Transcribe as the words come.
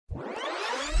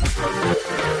The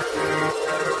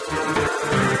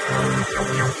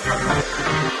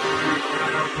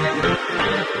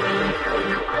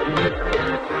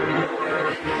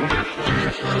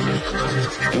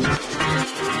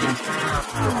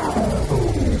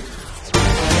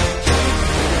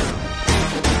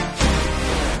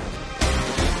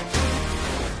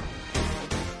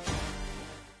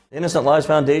Innocent Lives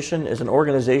Foundation is an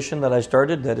organization that I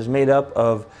started that is made up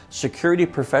of security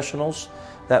professionals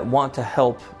that want to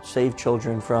help save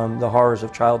children from the horrors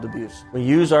of child abuse. We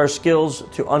use our skills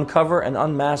to uncover and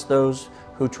unmask those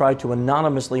who try to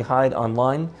anonymously hide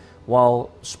online while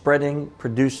spreading,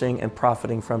 producing, and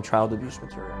profiting from child abuse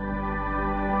material.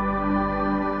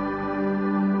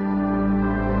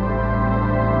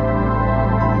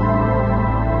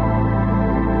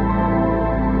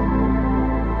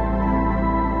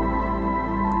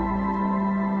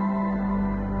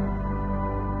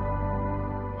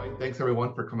 Thanks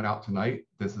everyone for coming out tonight.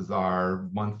 This is our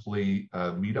monthly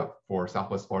meetup for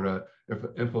Southwest Florida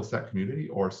InfoSec community,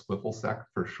 or SWFLSec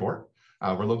for short.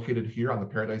 We're located here on the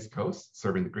Paradise Coast,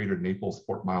 serving the greater Naples,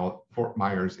 Fort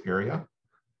Myers area.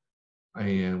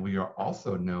 And we are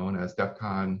also known as DEF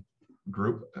CON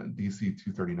Group DC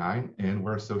 239, and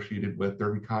we're associated with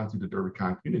DerbyCon through the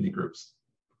DerbyCon community groups.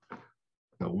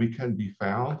 So we can be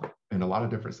found in a lot of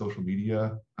different social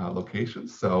media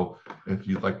locations. So if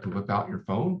you'd like to whip out your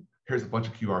phone, here's a bunch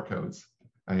of QR codes.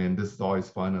 And this is always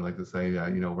fun. I like to say,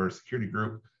 we're a security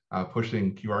group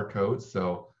pushing QR codes.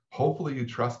 So hopefully you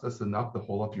trust us enough to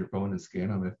hold up your phone and scan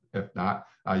them. If not,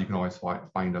 you can always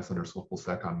find us under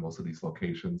SWFLSec on most of these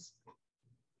locations.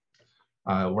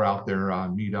 We're out there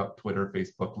on Meetup, Twitter,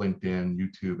 Facebook, LinkedIn,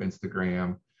 YouTube,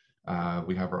 Instagram.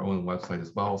 We have our own website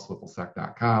as well,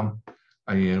 SWFLSec.com.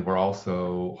 And we're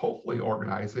also hopefully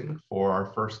organizing for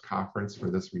our first conference for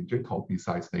this region called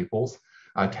Besides Naples,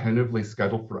 tentatively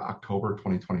scheduled for October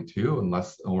 2022,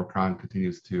 unless Omicron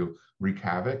continues to wreak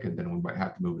havoc, and then we might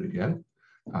have to move it again,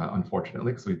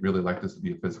 unfortunately, because we'd really like this to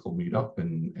be a physical meetup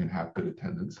and have good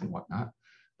attendance and whatnot.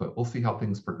 But we'll see how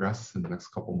things progress in the next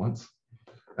couple months.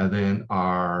 And then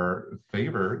our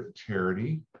favored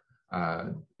charity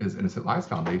is Innocent Lives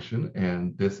Foundation,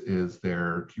 and this is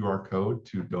their QR code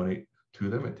to donate to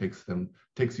them. It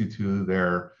takes you to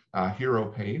their hero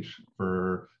page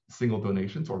for single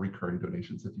donations or recurring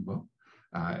donations, if you will.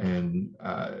 And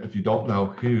if you don't know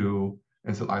who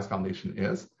Innocent Lives Foundation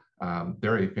is,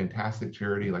 they're a fantastic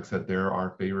charity. Like I said, they're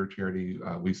our favorite charity.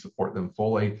 We support them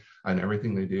fully in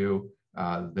everything they do.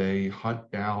 They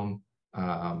hunt down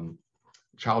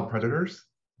child predators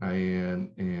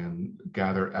and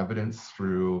gather evidence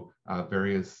through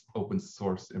various open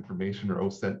source information or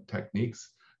OSINT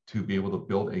techniques to be able to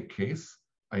build a case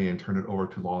and turn it over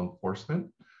to law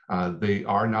enforcement. They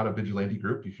are not a vigilante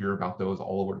group. You hear about those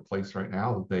all over the place right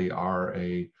now. They are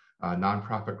a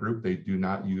nonprofit group. They do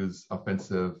not use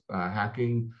offensive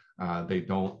hacking. They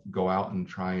don't go out and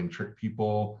try and trick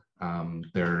people.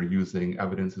 They're using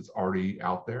evidence that's already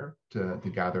out there to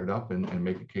gather it up and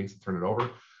make a case and turn it over.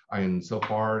 And so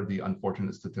far, the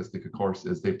unfortunate statistic, of course,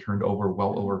 is they've turned over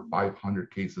well over 500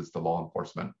 cases to law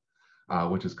enforcement,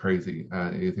 which is crazy.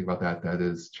 You think about that, that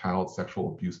is child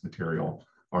sexual abuse material,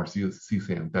 or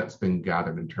CSAM, that's been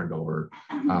gathered and turned over.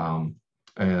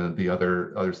 And the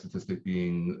other statistic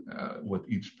being with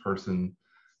each person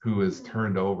who is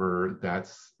turned over,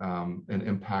 that's an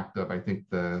impact of, I think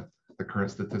the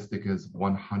current statistic is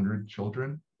 100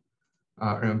 children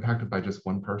are impacted by just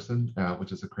one person,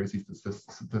 which is a crazy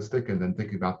statistic. And then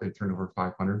thinking about they turned over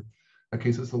 500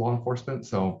 cases to law enforcement.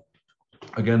 So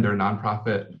again, they're a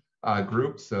nonprofit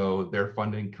group, so their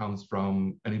funding comes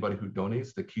from anybody who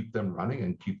donates to keep them running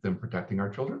and keep them protecting our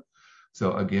children.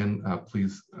 So again,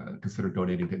 please consider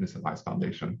donating to Innocent Lives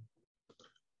Foundation.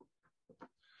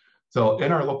 So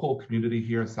in our local community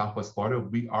here in Southwest Florida,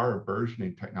 we are a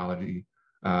burgeoning technology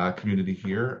community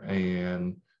here,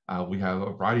 and we have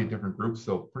a variety of different groups.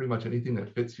 So pretty much anything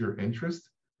that fits your interest,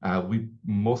 we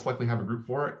most likely have a group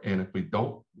for it. And if we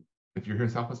don't, if you're here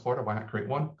in Southwest Florida, why not create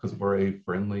one? Because we're a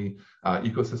friendly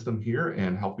ecosystem here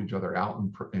and help each other out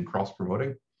and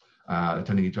cross-promoting,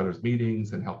 attending each other's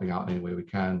meetings and helping out in any way we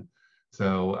can.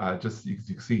 So just you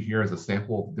can see here is a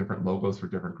sample of different logos for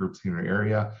different groups here in our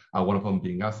area. One of them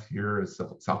being us here is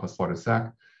Southwest Florida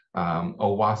Sec.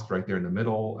 OWASP right there in the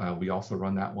middle. We also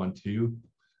run that one too.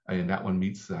 And that one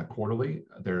meets quarterly.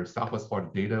 There's Southwest Florida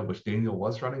Data, which Daniel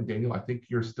was running. Daniel, I think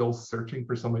you're still searching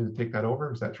for somebody to take that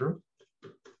over. Is that true?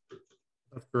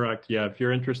 That's correct. Yeah, if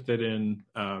you're interested in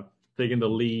taking the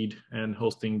lead and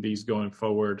hosting these going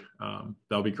forward,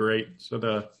 that'll be great. So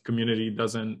the community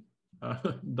doesn't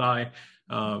die.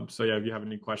 So yeah, if you have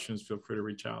any questions, feel free to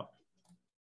reach out.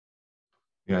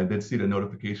 Yeah, I did see the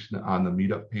notification on the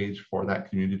Meetup page for that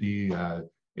community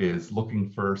is looking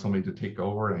for somebody to take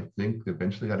over. And I think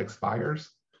eventually that expires.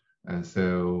 And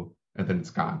so, and then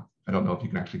it's gone. I don't know if you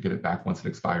can actually get it back once it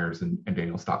expires and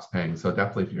Daniel stops paying. So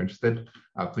definitely, if you're interested,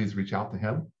 please reach out to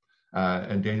him.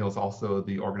 And Daniel is also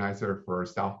the organizer for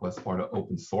Southwest Florida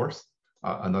Open Source,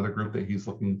 another group that he's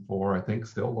looking for, I think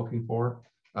still looking for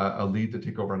a lead to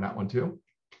take over on that one too.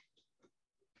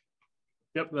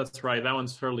 Yep, that's right. That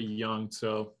one's fairly young.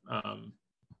 So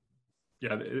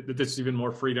yeah, there's even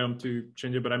more freedom to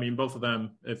change it. But I mean, both of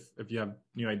them, if you have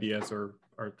new ideas or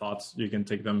thoughts, you can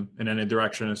take them in any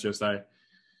direction. It's just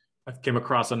I've came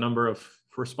across a number of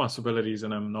responsibilities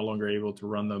and I'm no longer able to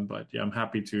run them. But yeah, I'm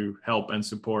happy to help and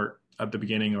support at the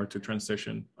beginning or to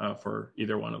transition for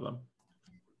either one of them.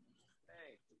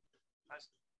 Hey, how's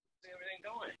everything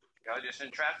going? Y'all just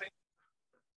in traffic?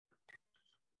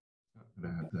 I'm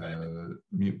gonna have to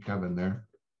mute Kevin there.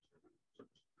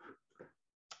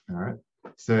 All right.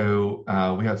 So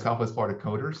we have Southwest Florida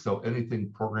Coders. So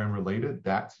anything program related,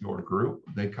 that's your group.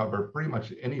 They cover pretty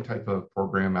much any type of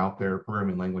program out there,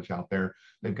 programming language out there.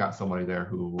 They've got somebody there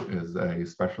who is a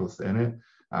specialist in it.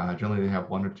 Generally, they have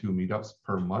 1 or 2 meetups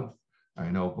per month. I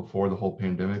know before the whole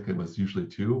pandemic, it was usually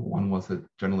 2. One was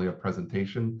generally a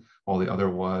presentation, while the other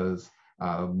was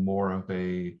more of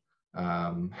a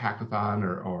hackathon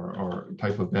or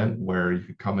type event where you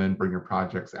could come in, bring your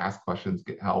projects, ask questions,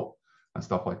 get help, and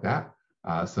stuff like that.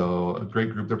 So a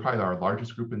great group. They're probably our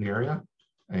largest group in the area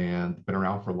and been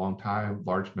around for a long time,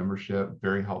 large membership,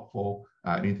 very helpful.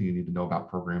 Anything you need to know about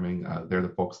programming, they're the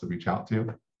folks to reach out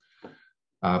to.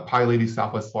 Pie Lady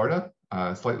Southwest Florida,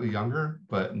 slightly younger,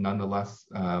 but nonetheless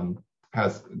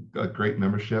has a great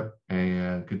membership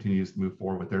and continues to move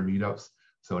forward with their meetups.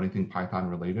 So anything Python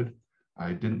related.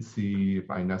 I didn't see if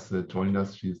Inessa joined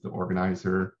us. She's the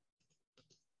organizer.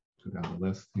 Go down the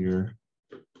list here.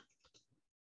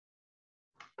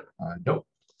 Nope.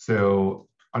 So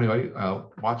anyway,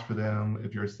 watch for them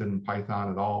if you're interested in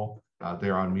Python at all.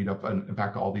 They're on Meetup. And in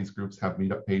fact, all these groups have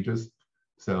Meetup pages.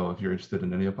 So if you're interested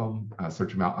in any of them,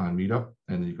 search them out on Meetup,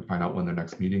 and then you can find out when their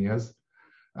next meeting is.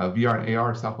 VR and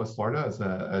AR Southwest Florida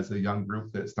as a young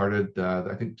group that started,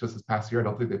 I think, just this past year. I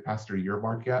don't think they passed their year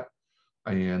mark yet.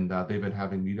 And they've been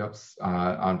having meetups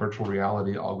on virtual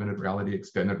reality, augmented reality,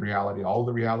 extended reality, all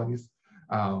the realities.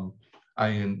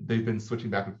 And they've been switching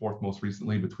back and forth most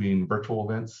recently between virtual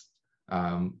events,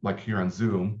 like here on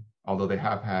Zoom, although they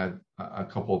have had a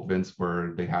couple of events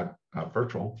where they had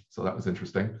virtual, so that was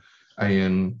interesting.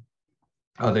 And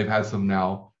they've had some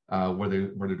now where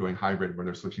they're doing hybrid, where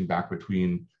they're switching back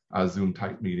between Zoom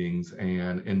type meetings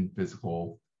and in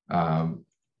physical,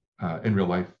 in real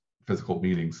life physical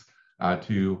meetings.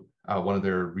 To one of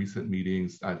their recent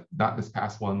meetings, not this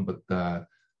past one, but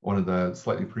one of the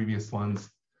slightly previous ones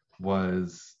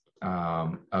was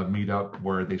a meetup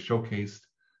where they showcased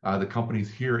the companies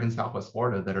here in Southwest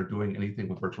Florida that are doing anything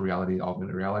with virtual reality,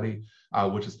 augmented reality,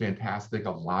 which is fantastic.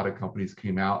 A lot of companies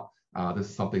came out. This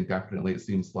is something definitely it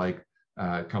seems like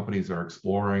companies are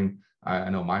exploring.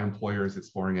 I know my employer is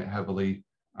exploring it heavily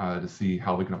to see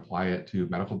how we can apply it to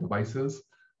medical devices.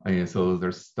 And so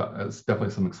there's definitely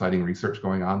some exciting research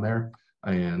going on there.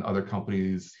 And other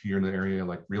companies here in the area,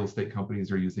 like real estate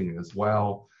companies, are using it as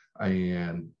well,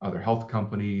 and other health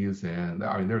companies. And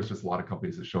I mean, there's just a lot of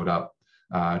companies that showed up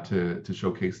to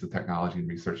showcase the technology and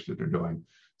research that they're doing.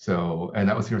 So, and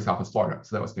that was here in Southwest Florida.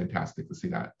 So that was fantastic to see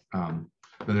that. Then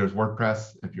there's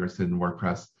WordPress. If you're interested in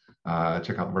WordPress,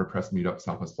 check out the WordPress Meetup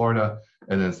Southwest Florida.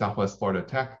 And then Southwest Florida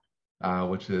Tech,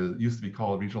 which used to be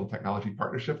called Regional Technology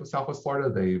Partnership with Southwest Florida.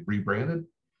 They rebranded,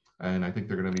 and I think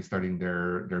they're going to be starting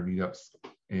their meetups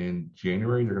in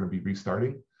January. They're going to be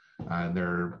restarting, and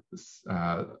they're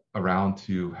around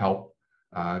to help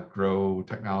grow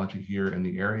technology here in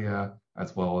the area,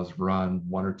 as well as run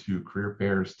 1 or 2 career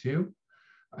fairs too.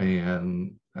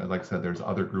 And like I said, there's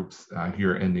other groups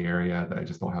here in the area that I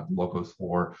just don't have logos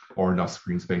for or enough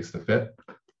screen space to fit.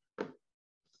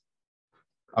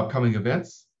 Upcoming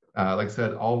events. Like I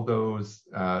said, all of those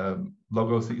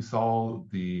logos that you saw,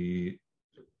 the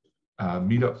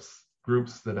meetups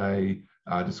groups that I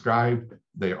described,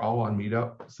 they're all on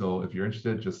Meetup. So if you're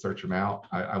interested, just search them out.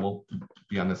 I won't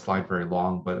be on this slide very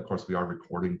long, but of course we are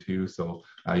recording too. So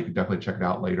you can definitely check it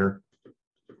out later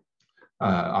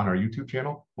on our YouTube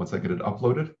channel once I get it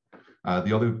uploaded.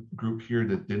 The other group here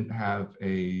that didn't have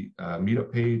a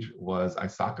Meetup page was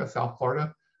ISACA South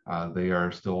Florida. They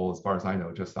are still, as far as I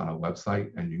know, just on a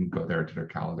website, and you can go there to their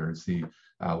calendar and see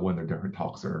when their different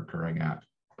talks are occurring at.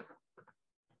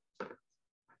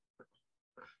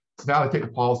 So now I take a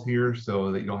pause here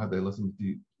so that you don't have to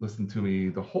listen to me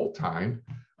the whole time.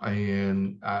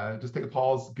 And just take a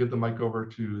pause, give the mic over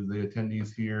to the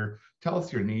attendees here. Tell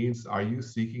us your needs. Are you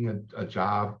seeking a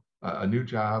job, a new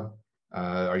job?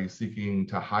 Are you seeking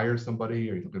to hire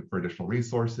somebody? Are you looking for additional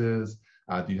resources?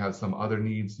 Do you have some other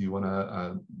needs you want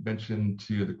to mention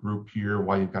to the group here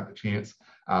while you've got the chance?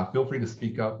 Feel free to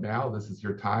speak up now. This is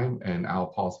your time, and I'll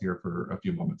pause here for a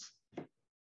few moments.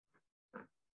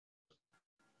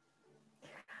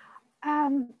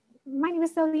 My name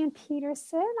is Lillian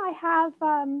Peterson. I have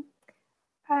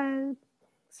a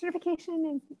certification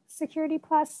in Security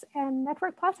Plus and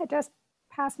Network Plus. I just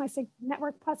passed my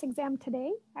Network Plus exam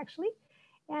today, actually,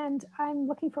 and I'm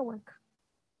looking for work.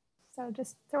 So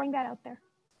just throwing that out there.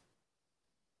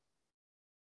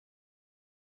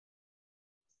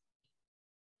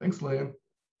 Thanks, Lillian.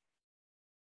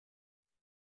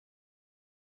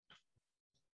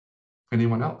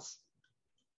 Anyone else?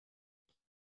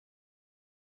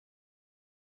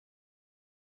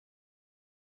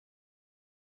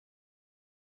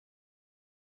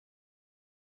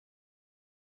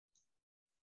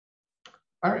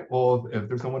 All right, well, if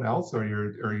there's someone else or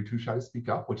you're too shy to speak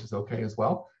up, which is okay as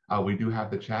well, we do have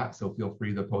the chat, so feel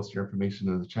free to post your information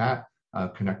in the chat,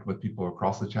 connect with people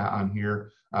across the chat on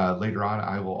here. Later on,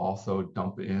 I will also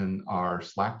dump in our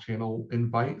Slack channel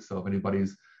invite, so if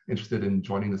anybody's interested in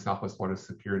joining the Southwest Florida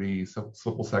Security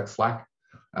SWFLSec Slack,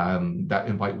 that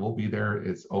invite will be there.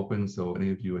 It's open, so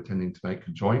any of you attending tonight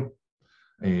can join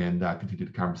and continue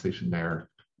the conversation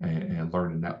there and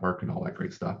learn and network and all that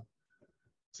great stuff.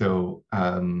 So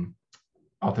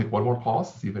I'll take one more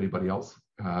pause to see if anybody else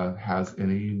has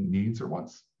any needs or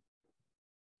wants.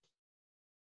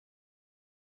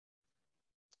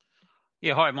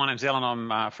 Yeah, hi, my name's Alan.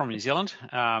 I'm from New Zealand.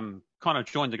 Kind of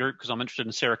joined the group because I'm interested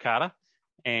in Suricata,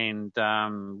 and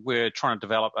we're trying to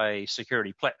develop a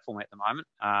security platform at the moment.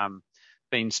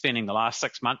 Been spending the last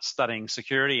 6 months studying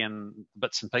security and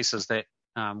bits and pieces that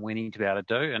we need to be able to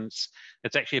do, and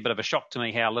it's actually a bit of a shock to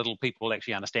me how little people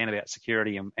actually understand about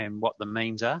security and what the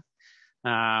means are.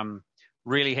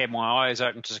 Really had my eyes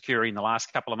open to security in the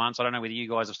last couple of months. I don't know whether you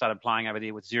guys have started playing over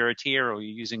there with zero tier or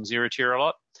you're using zero tier a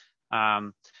lot.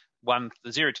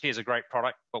 The zero tier is a great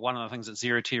product, but one of the things that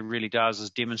zero tier really does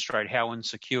is demonstrate how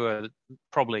insecure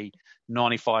probably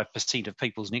 95% of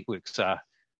people's networks are.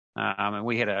 And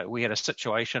we had a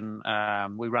situation.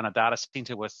 We run a data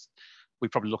center we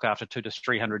probably look after 200 to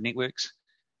 300 networks.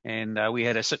 And we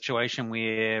had a situation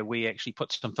where we actually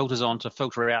put some filters on to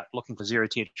filter out looking for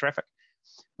zero-tier traffic.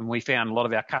 And we found a lot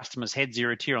of our customers had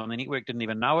zero-tier on the network, didn't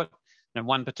even know it. And in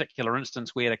one particular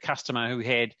instance, we had a customer who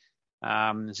had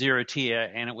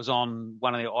zero-tier, and it was on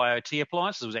one of their IoT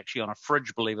appliances. It was actually on a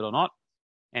fridge, believe it or not.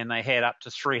 And they had up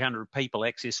to 300 people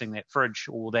accessing that fridge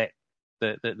or the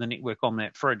network on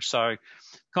that fridge. So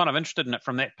kind of interested in it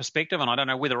from that perspective. And I don't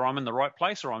know whether I'm in the right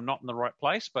place or I'm not in the right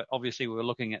place, but obviously we're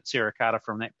looking at Suricata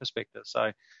from that perspective.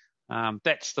 So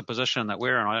that's the position that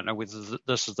we're in. I don't know whether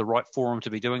this is the right forum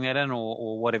to be doing that in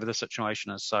or whatever the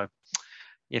situation is. So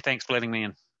yeah, thanks for letting me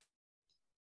in.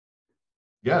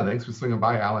 Yeah, thanks for swinging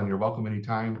by, Alan. You're welcome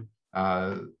anytime.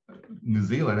 New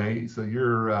Zealand, eh? So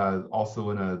you're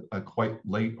also in a quite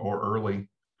late or early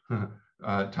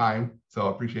time. So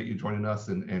I appreciate you joining us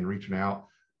and reaching out.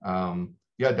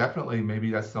 Yeah, definitely.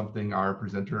 Maybe that's something our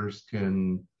presenters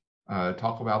can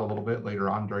talk about a little bit later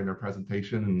on during their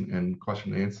presentation and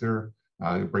question and answer.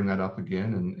 Bring that up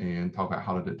again and talk about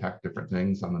how to detect different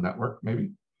things on the network,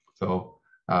 maybe. So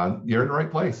you're in the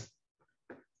right place.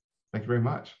 Thank you very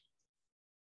much.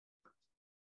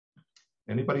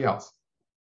 Anybody else?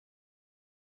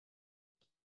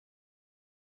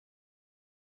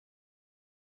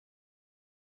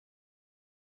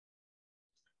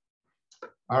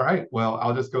 All right, well,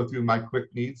 I'll just go through my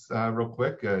quick needs real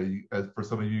quick. For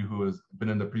some of you who has been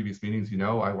in the previous meetings, you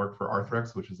know I work for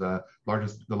Arthrex, which is the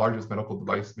largest medical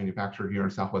device manufacturer here in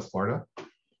Southwest Florida.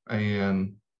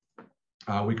 And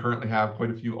we currently have quite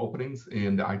a few openings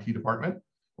in the IT department,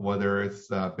 whether it's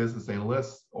business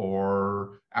analyst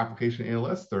or application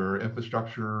analyst or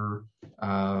infrastructure,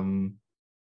 I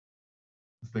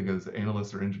think it's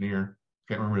analyst or engineer.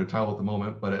 Can't remember the title at the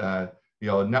moment, but you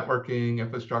know, networking,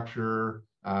 infrastructure,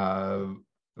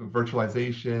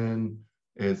 virtualization,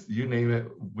 is you name it,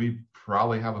 we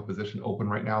probably have a position open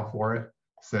right now for it.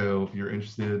 So if you're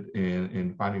interested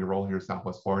in finding a role here in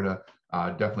Southwest Florida,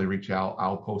 definitely reach out.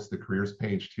 I'll post the careers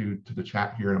page to the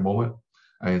chat here in a moment.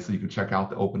 And so you can check out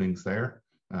the openings there.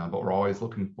 But we're always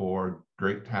looking for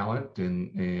great talent,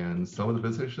 and some of the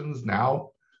positions now,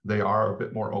 they are a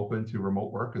bit more open to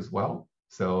remote work as well.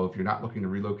 So if you're not looking to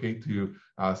relocate to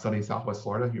sunny Southwest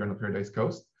Florida here on the Paradise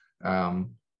Coast,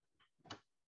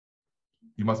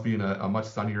 you must be in a much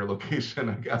sunnier location,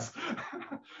 I guess.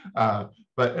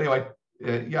 But anyway,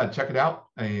 yeah, check it out.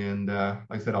 And like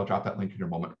I said, I'll drop that link in a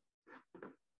moment.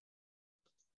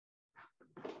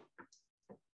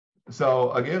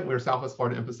 So again, we're Southwest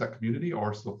Florida InfoSec community,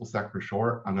 or SWFLSec for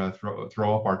short. I'm going to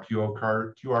throw up our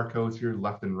QR codes here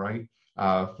left and right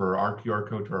for our QR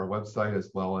code to our website,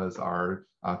 as well as our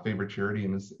favorite charity,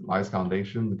 and this Lies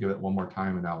Foundation. We'll give it one more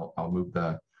time, and I'll move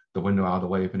the window out of the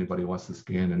way if anybody wants to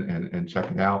scan and check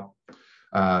it out.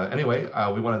 Anyway,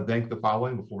 we want to thank the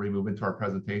following before we move into our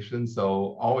presentation.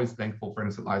 So always thankful for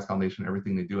Innocent Lives Foundation,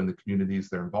 everything they do in the communities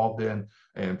they're involved in,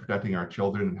 and protecting our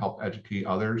children and help educate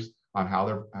others on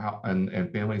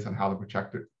and families on how to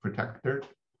protect their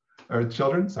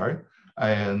children. Sorry.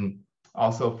 And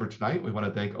also for tonight, we want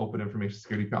to thank Open Information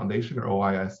Security Foundation, or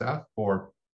OISF,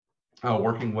 for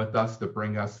working with us to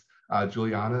bring us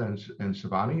Juliana and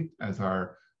Shivani as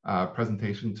our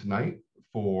presentation tonight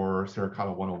for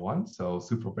Suricata 101. So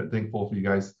super thankful for you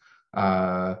guys,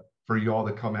 for you all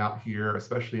to come out here,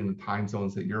 especially in the time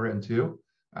zones that you're into,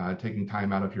 taking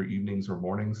time out of your evenings or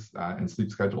mornings and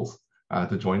sleep schedules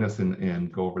to join us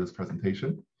and go over this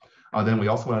presentation. Then we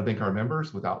also want to thank our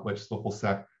members, without which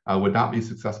SWFLSec would not be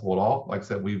successful at all. Like I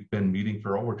said, we've been meeting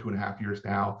for over 2.5 years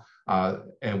now,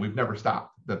 and we've never stopped.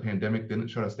 The pandemic didn't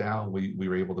shut us down. We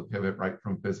were able to pivot right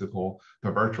from physical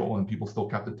to virtual, and people still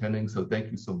kept attending. So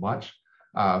thank you so much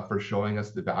for showing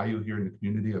us the value here in the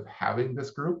community of having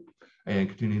this group, and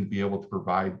continuing to be able to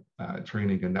provide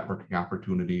training and networking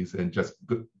opportunities, and just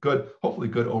good, hopefully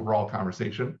good overall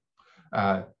conversation.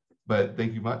 But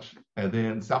thank you much. And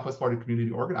then Southwest Florida community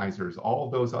organizers, all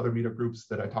of those other meetup groups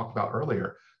that I talked about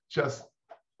earlier,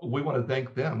 we want to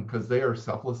thank them because they are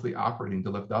selflessly operating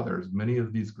to lift others. Many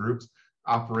of these groups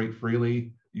operate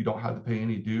freely. You don't have to pay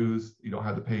any dues. You don't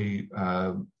have to pay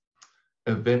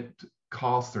event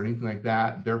costs or anything like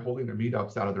that. They're holding their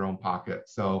meetups out of their own pocket.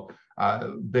 So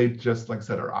they just, like I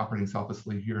said, are operating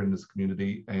selflessly here in this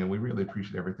community, and we really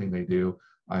appreciate everything they do,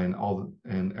 and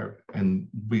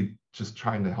we just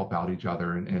trying to help out each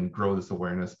other and grow this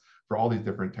awareness for all these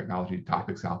different technology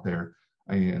topics out there,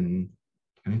 and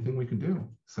anything we can do.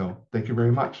 So thank you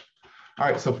very much. All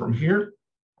right, so from here,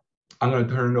 I'm going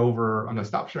to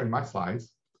stop sharing my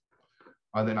slides,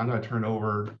 and then I'm going to turn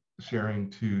over sharing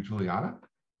to Juliana,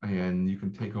 and you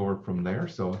can take over from there.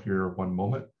 So here, one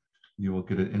moment, you will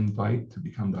get an invite to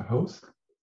become the host.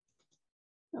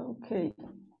 Okay.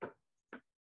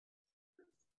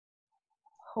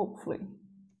 Hopefully.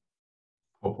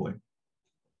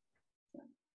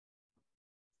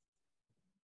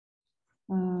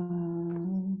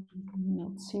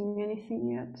 Not seeing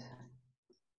anything yet.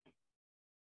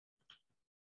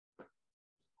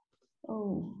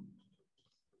 Oh,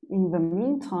 in the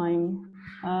meantime,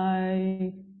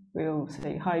 I will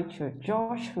say hi to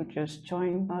Josh, who just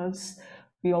joined us.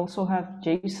 We also have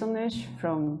Jason-ish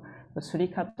from the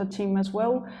Suricata team as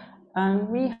well. And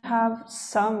we have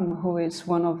Sam, who is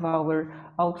one of our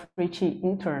outreach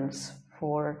interns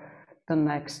for the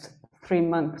next 3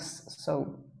 months.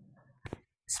 So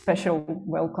special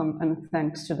welcome and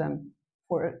thanks to them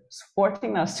for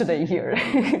supporting us today here.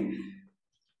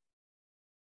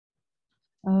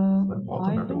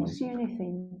 I don't see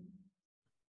anything.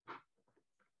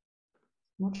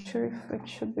 Not sure if it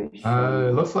should be shown.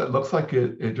 It looks like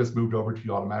it just moved over to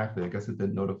you automatically. I guess it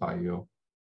didn't notify you.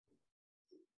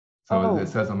 So it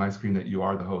says on my screen that you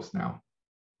are the host now.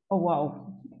 Oh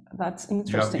wow, that's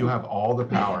interesting. You have all the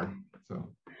power. So.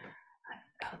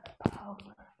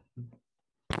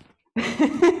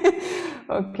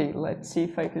 Okay, let's see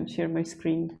if I can share my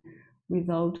screen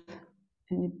without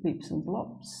any blips and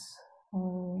blobs.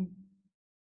 All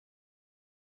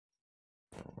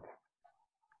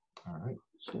right.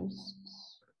 Just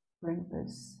bring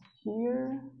this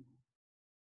here.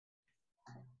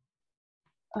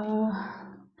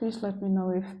 Please let me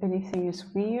know if anything is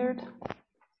weird.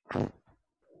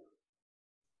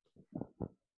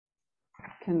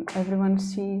 Can everyone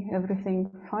see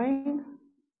everything fine?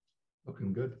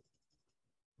 Looking good.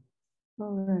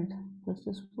 All right. Does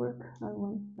this work? I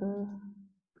want the...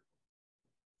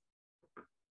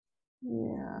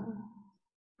 Yeah.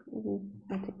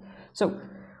 Okay. So,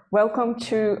 welcome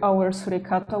to our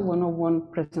Suricata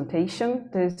 101 presentation.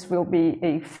 This will be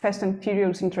a fast and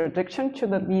furious introduction to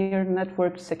the near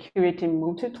network security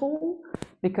multi-tool,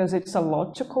 because it's a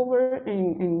lot to cover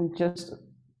in just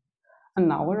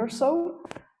an hour or so,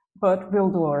 but we'll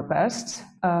do our best.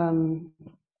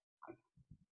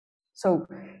 So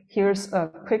here's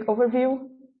a quick overview.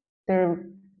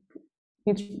 The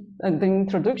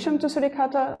introduction to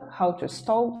Suricata, how to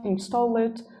install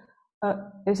it.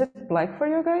 Is it black for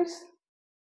you guys?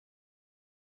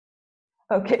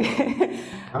 Okay.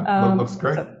 Looks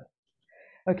great.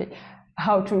 Okay,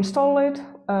 how to install it,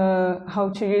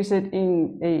 how to use it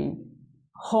in a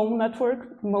home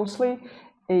network, mostly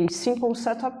a simple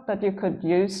setup that you could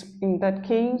use in that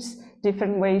case,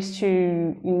 different ways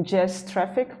to ingest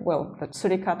traffic, well, that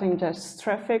Suricata ingests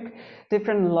traffic,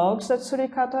 different logs that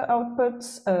Suricata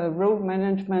outputs, role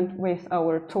management with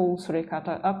our tool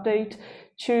Suricata Update,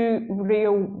 to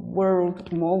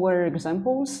real-world malware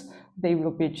examples. They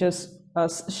will be just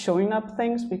us showing up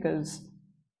things because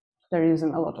there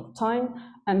isn't a lot of time,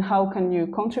 and how can you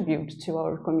contribute to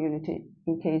our community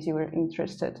in case you are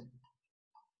interested.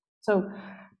 So, a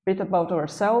bit about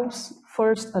ourselves.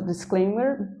 First, a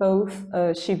disclaimer, both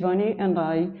Shivani and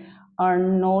I are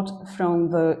not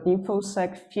from the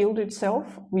InfoSec field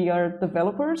itself. We are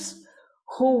developers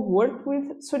who work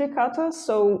with Suricata,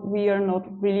 so we are not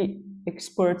really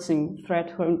experts in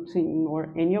threat hunting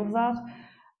or any of that.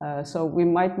 So we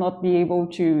might not be able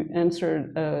to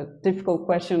answer difficult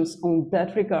questions on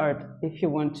that regard if you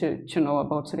want to know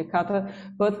about Suricata,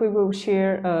 but we will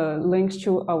share links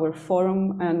to our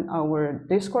forum and our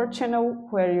Discord channel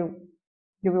where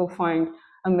you will find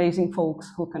amazing folks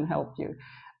who can help you.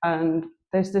 And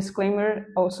this disclaimer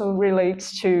also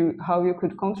relates to how you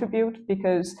could contribute,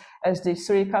 because as the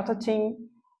Suricata team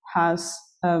has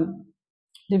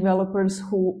developers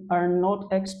who are not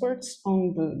experts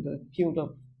on the field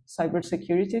of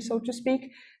cybersecurity, so to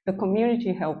speak, the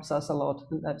community helps us a lot,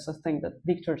 and that's a thing that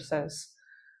Victor says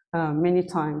many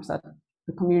times, that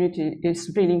the community is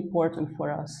really important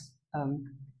for us.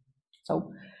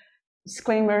 So,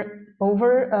 disclaimer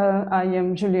over. I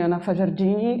am Juliana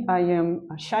Fagiardini. I am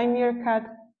a shy meerkat,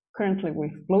 currently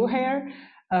with blue hair.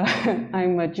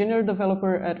 I'm a junior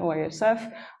developer at OISF.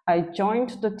 I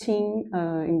joined the team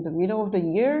in the middle of the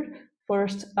year.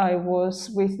 First, I was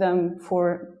with them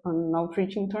for an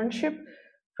outreach internship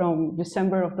from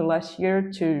December of the last year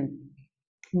to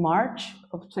March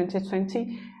of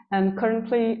 2020. And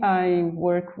currently, I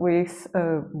work with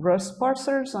Rust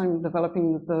parsers. I'm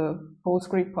developing the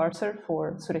PostScript parser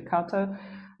for Suricata,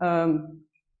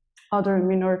 other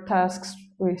minor tasks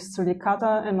with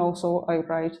Suricata, and also I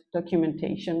write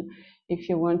documentation. If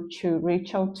you want to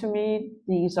reach out to me,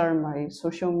 these are my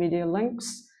social media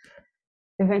links.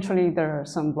 Eventually, there are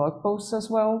some blog posts as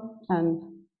well. And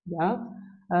yeah,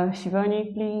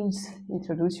 Shivani, please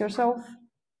introduce yourself.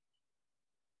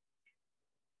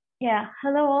 Yeah,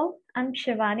 hello all. I'm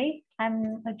Shivani.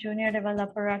 I'm a junior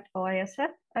developer at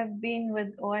OISF. I've been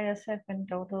with OISF in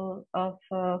total of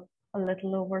a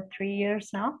little over 3 years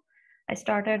now. I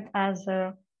started as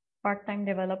a part-time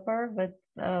developer with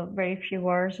very few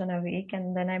hours in a week,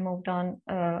 and then I moved on.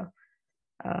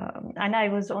 And I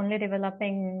was only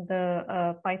developing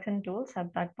the Python tools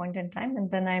at that point in time. And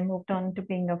then I moved on to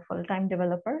being a full-time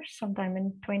developer sometime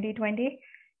in 2020,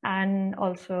 and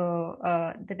also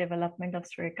the development of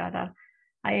Suricata.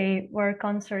 I work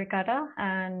on Suricata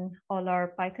and all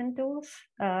our Python tools.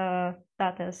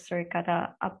 That is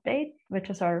Suricata Update, which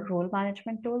is our rule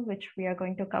management tool, which we are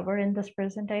going to cover in this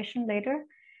presentation later.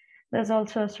 There's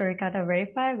also Suricata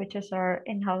Verify, which is our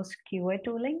in-house QA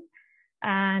tooling.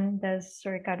 And there's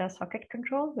Suricata Socket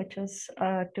Control, which is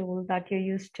a tool that you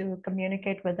use to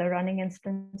communicate with the running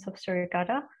instance of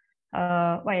Suricata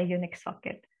via Unix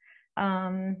socket.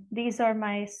 These are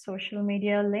my social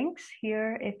media links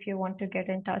here if you want to get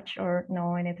in touch or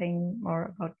know anything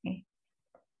more about me.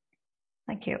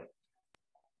 Thank you.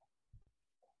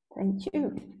 Thank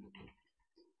you.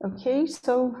 Okay,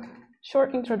 so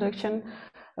short introduction.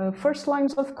 First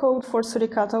lines of code for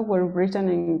Suricata were written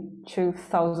in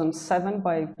 2007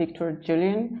 by Victor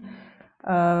Julian.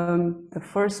 The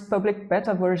first public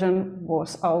beta version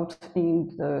was out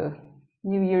in the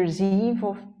New Year's Eve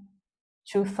of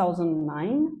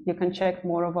 2009. You can check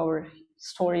more of our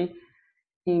story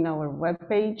in our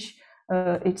webpage.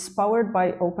 It's powered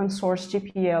by open source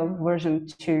GPL version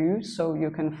 2, so you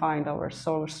can find our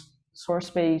source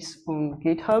base on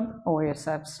GitHub,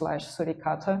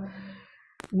 OISF/Suricata.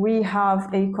 We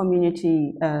have a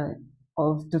community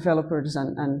of developers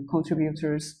and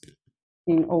contributors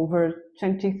in over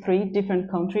 23 different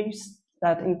countries.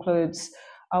 That includes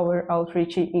our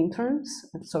outreach interns.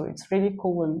 So it's really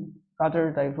cool and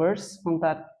rather diverse on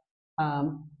that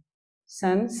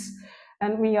sense.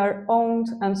 And we are owned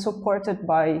and supported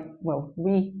by, well,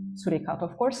 we, Suricata,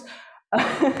 of course,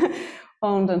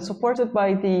 owned and supported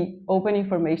by the Open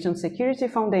Information Security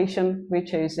Foundation,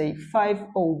 which is a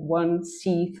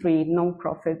 501c3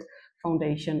 nonprofit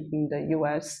foundation in the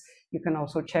US. You can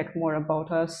also check more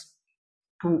about us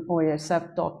on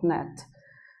oisf.net.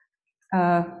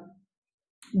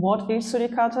 What is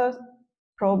Suricata?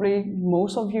 Probably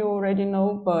most of you already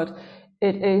know, but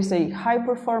It is a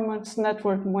high-performance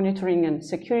network monitoring and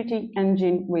security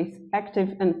engine with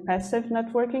active and passive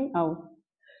networking. I'll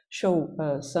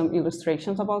show some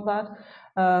illustrations about that.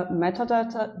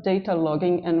 Metadata, data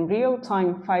logging, and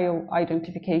real-time file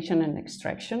identification and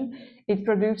extraction. It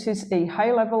produces a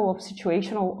high level of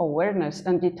situational awareness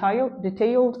and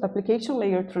detailed application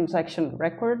layer transaction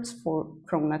records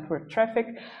from network traffic.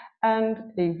 And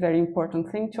a very important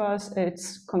thing to us,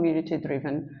 it's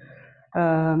community-driven.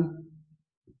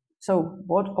 So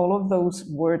what all of those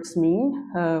words mean,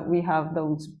 we have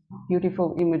those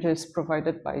beautiful images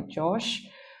provided by Josh,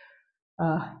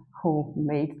 who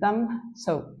made them.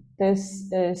 So this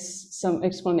is some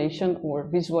explanation or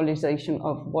visualization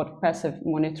of what passive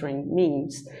monitoring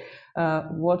means.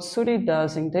 What Suri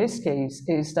does in this case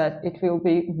is that it will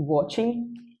be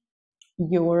watching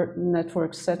your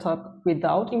network setup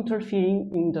without interfering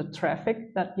in the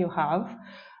traffic that you have.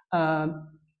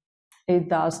 It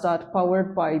does that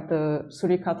powered by the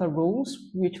Suricata rules,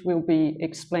 which will be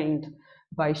explained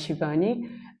by Shivani,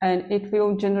 and it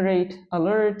will generate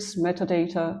alerts,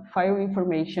 metadata, file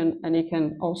information, and it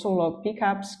can also log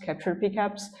pcaps, capture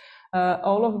pcaps.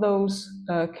 All of those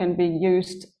can be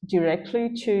used directly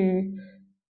to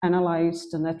analyze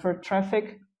the network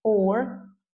traffic, or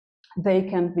they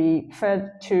can be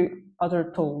fed to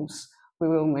other tools. We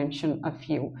will mention a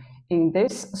few. In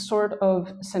this sort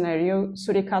of scenario,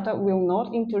 Suricata will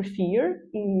not interfere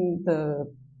in the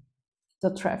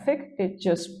traffic, it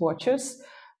just watches.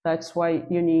 That's why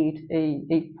you need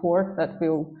a port that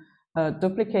will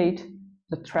duplicate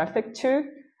the traffic to,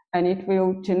 and it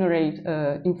will generate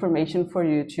information for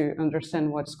you to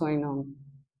understand what's going on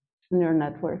in your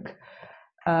network.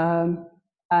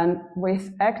 And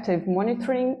with active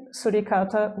monitoring,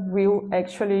 Suricata will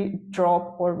actually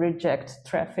drop or reject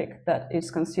traffic that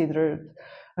is considered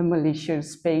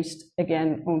malicious based,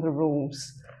 again, on the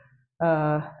rules.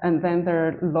 And then there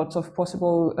are lots of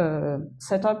possible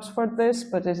setups for this,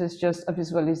 but this is just a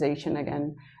visualization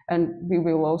again. And we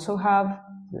will also have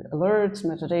alerts,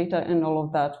 metadata, and all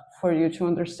of that for you to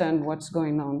understand what's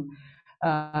going on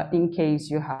in case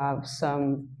you have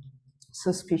some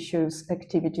suspicious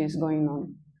activities going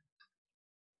on.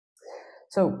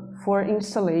 So for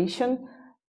installation,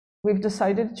 we've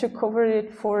decided to cover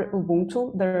it for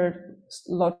Ubuntu. There are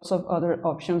lots of other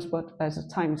options, but as the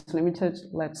time is limited,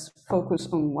 let's focus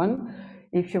on one.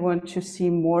 If you want to see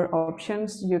more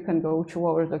options, you can go to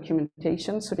our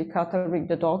documentation, Suricata, read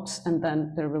the docs, and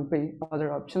then there will be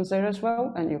other options there as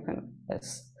well. And you can,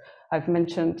 as I've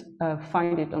mentioned,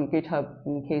 find it on GitHub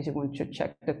in case you want to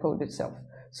check the code itself.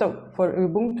 So for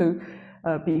Ubuntu,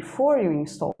 before you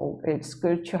install, it's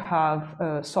good to have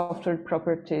software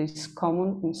properties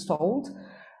common installed.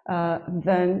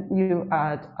 Then you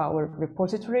add our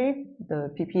repository. The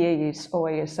PPA is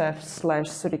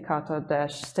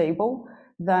oasf/suricata-stable.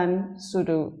 Then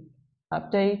sudo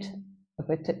update,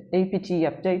 apt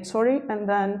update, sorry, and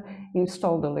then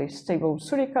install the list stable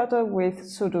suricata with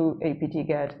sudo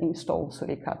apt-get install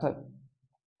suricata.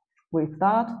 With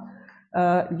that,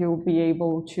 you'll be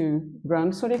able to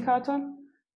run Suricata,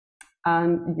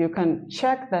 and you can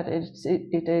check that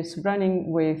it is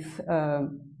running with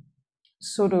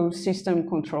sudo system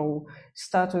control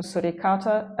status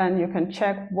Suricata, and you can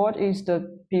check what is the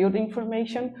build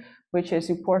information, which is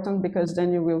important because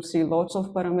then you will see lots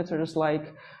of parameters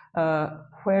like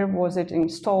where was it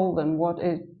installed and what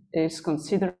it is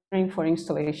considering for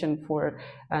installation for,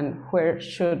 and where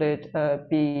should it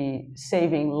be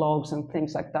saving logs and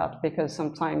things like that, because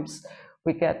sometimes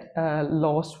we get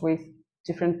lost with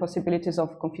different possibilities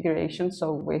of configuration.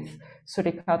 So with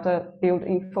Suricata build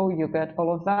info, you get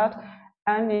all of that.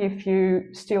 And if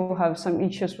you still have some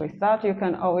issues with that, you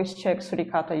can always check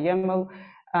Suricata YAML,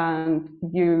 and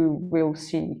you will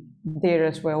see there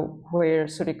as well where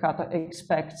Suricata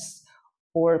expects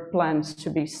or plans to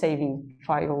be saving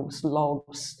files,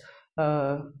 logs,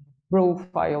 rule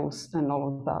files, and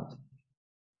all of that.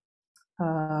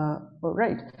 All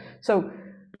right, so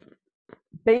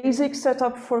basic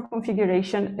setup for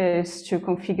configuration is to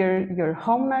configure your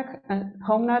homenet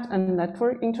and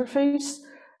network interface.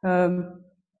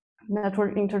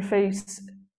 Network interface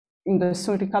in the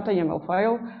Suricata YAML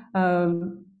file.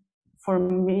 For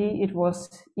me, it was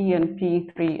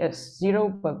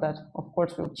ENP3S0, but that of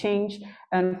course will change.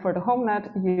 And for the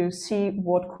homenet, you see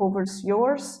what covers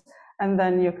yours, and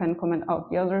then you can comment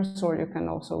out the others, or you can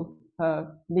also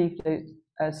leave it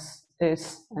as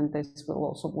is, and this will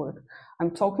also work.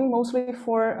 I'm talking mostly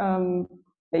for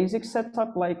basic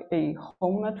setup, like a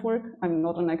home network. I'm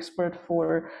not an expert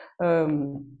for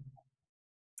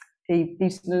a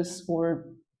business or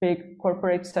big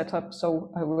corporate setup,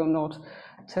 so I will not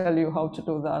tell you how to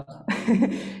do that.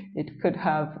 It could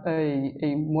have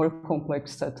a more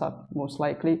complex setup, most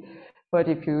likely. But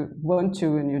if you want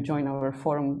to and you join our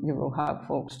forum, you will have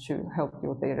folks to help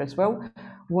you there as well.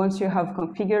 Once you have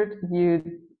configured, you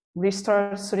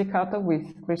restart Suricata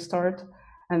with restart,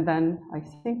 and then I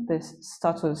think this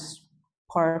status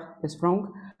part is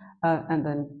wrong, and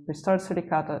then restart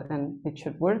Suricata and it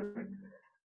should work.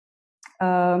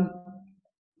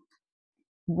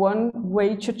 One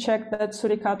way to check that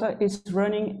Suricata is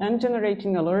running and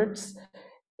generating alerts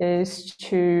is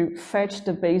to fetch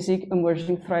the basic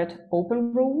emerging threat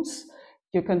open rules.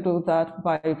 You can do that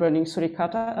by running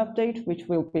Suricata update, which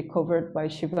will be covered by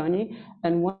Shivani.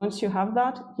 And once you have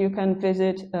that, you can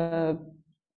visit a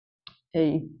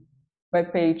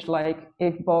webpage like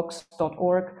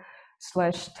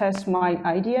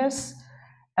ifbox.org/testmyids,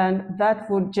 and that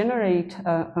would generate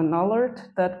an alert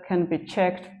that can be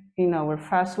checked in our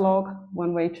fast log.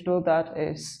 One way to do that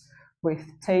is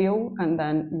with tail, and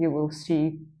then you will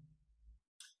see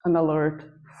an alert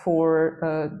for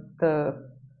the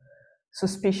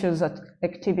suspicious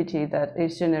activity that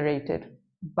is generated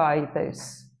by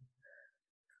this.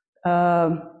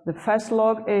 The fast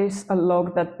log is a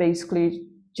log that basically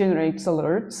generates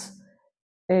alerts.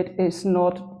 It is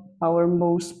not our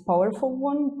most powerful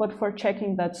one, but for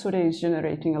checking that Sure is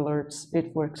generating alerts,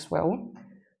 it works well.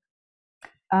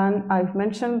 And I've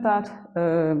mentioned that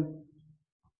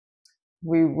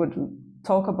we would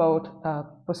talk about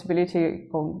possibility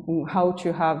on how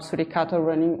to have Suricata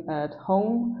running at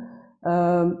home.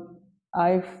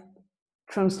 I've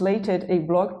translated a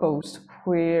blog post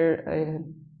where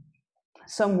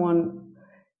someone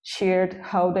shared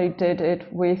how they did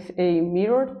it with a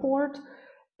mirrored board,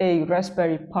 a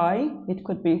Raspberry Pi. It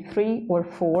could be 3 or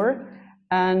 4,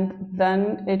 and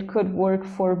then it could work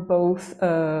for both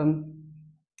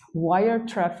wired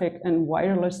traffic and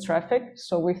wireless traffic.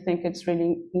 So we think it's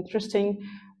really interesting,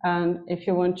 and if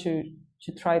you want to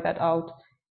try that out,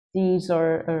 these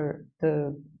are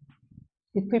the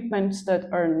equipments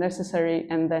that are necessary,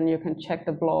 and then you can check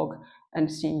the blog and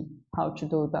see how to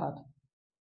do that.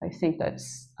 I think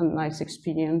that's a nice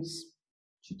experience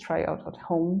to try out at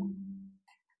home.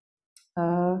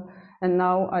 And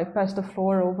now I pass the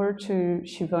floor over to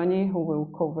Shivani, who will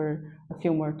cover a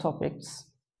few more topics.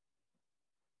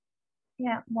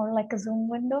 Yeah, more like a Zoom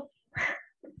window.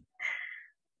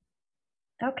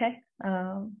 Okay,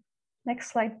 next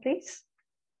slide, please.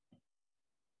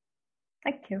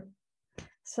 Thank you.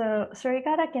 So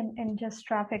Suricata can ingest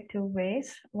traffic two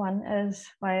ways. One is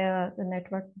via the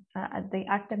network, the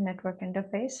active network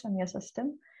interface on your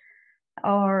system,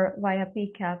 or via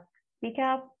PCAP.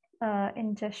 PCAP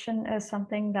ingestion is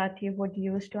something that you would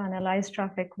use to analyze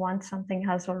traffic once something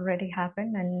has already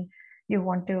happened and you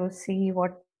want to see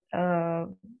what how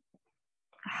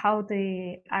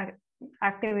the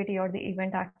activity or the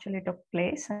event actually took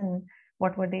place and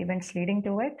what were the events leading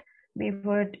to it. We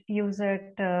would use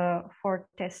it for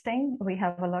testing. We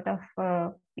have a lot of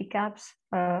PCAPs,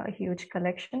 a huge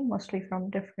collection, mostly from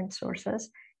different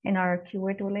sources in our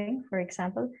QA tooling, for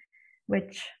example,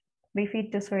 which we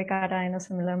feed to Suricata in a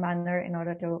similar manner in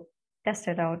order to test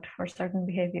it out for certain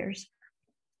behaviors.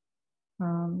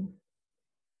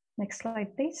 Next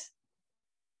slide, please.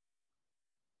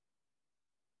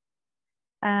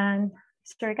 And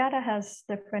Suricata has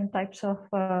different types of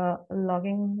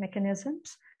logging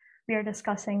mechanisms. We are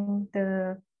discussing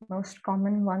the most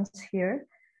common ones here.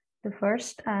 The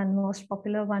first and most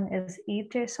popular one is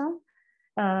EVE-JSON.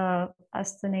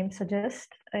 As the name suggests,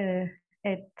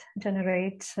 it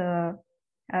generates,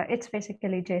 it's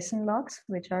basically JSON logs,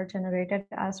 which are generated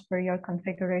as per your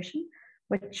configuration,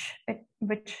 which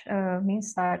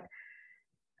means that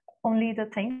only the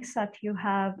things that you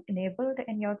have enabled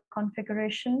in your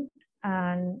configuration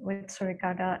and with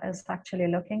Suricata is actually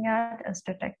looking at, is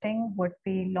detecting, would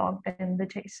be logged in the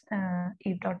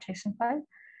eve.json file.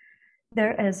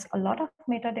 There is a lot of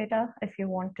metadata if you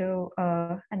want to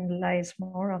analyze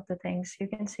more of the things. You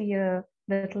can see a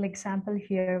little example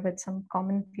here with some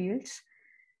common fields,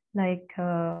 like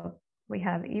we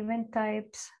have event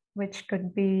types, which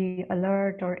could be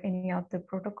alert or any of the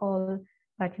protocol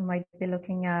that you might be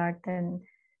looking at. Then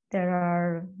there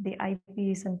are the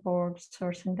IPs and ports,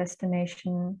 source and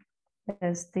destination.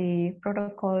 There's the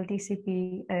protocol,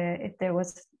 TCP. If there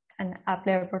was an app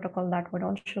layer protocol, that would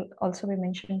also be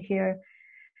mentioned here.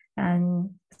 And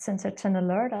since it's an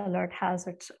alert, alert has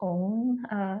its own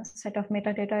set of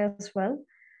metadata as well.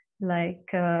 Like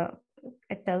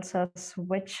it tells us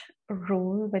which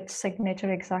rule, which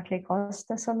signature exactly caused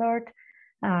this alert,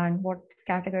 and what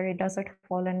category does it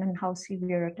fall in and how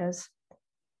severe it is.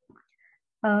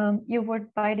 You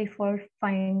would by default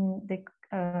find the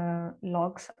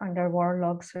logs under war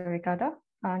log Suricata,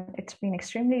 and it's been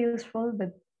extremely useful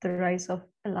with the rise of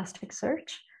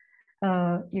Elasticsearch.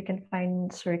 You can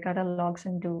find Suricata logs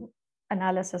and do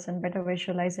analysis and better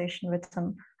visualization with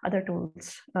some other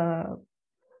tools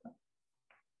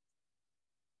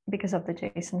because of the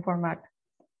JSON format.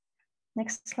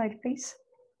 Next slide, please.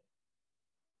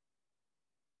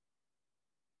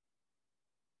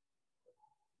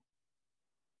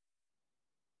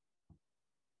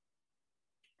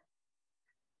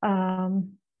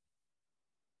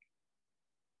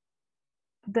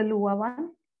 The Lua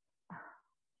one.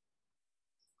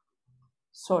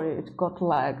 Sorry, it got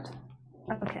lagged.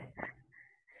 Okay.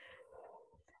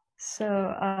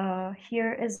 So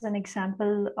here is an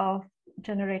example of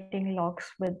generating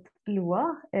logs with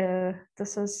Lua.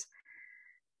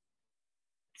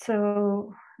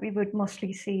 So we would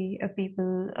mostly see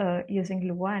people using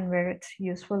Lua, and where it's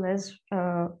useful is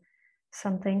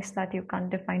some things that you can't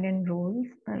define in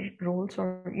rules,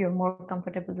 or you're more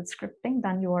comfortable with scripting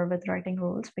than you are with writing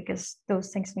rules, because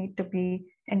those things need to be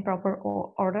in proper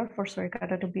order for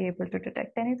Suricata to be able to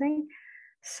detect anything.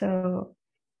 So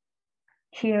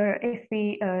here, if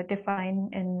we define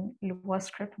in Lua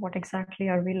script what exactly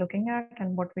are we looking at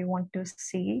and what we want to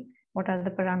see, what are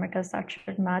the parameters that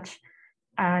should match,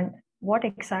 and what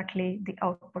exactly the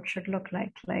output should look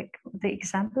like. Like the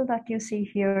example that you see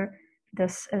here,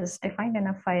 this is defined in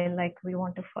a file, like we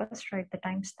want to first write the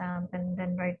timestamp and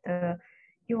then write the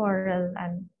URL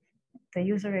and the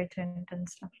user agent and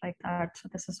stuff like that. So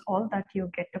this is all that you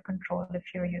get to control if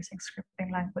you're using scripting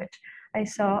language. I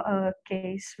saw a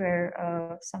case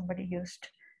where somebody used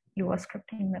Lua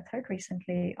scripting method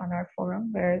recently on our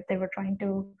forum, where they were trying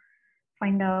to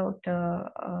find out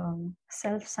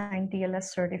self-signed TLS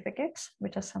certificates,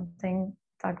 which is something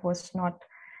that was not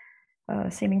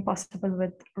seeming possible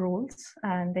with rules,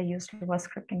 and they used Lua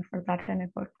scripting for that, and it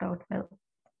worked out well.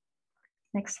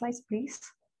 Next slide, please.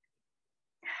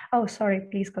 Oh, sorry,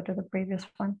 please go to the previous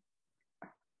one.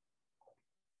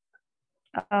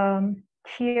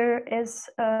 Here is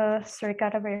a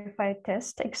Suricata verified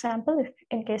test example, if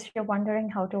in case you're wondering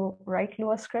how to write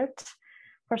Lua scripts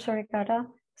for Suricata.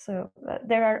 So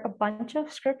there are a bunch of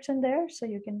scripts in there, so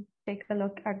you can take a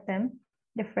look at them,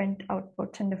 different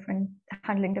outputs and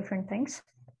handling different things.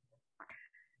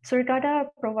 Suricata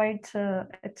provides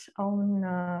its own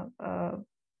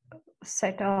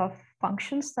set of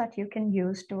functions that you can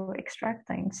use to extract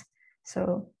things.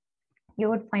 So you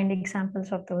would find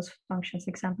examples of those functions,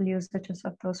 example usages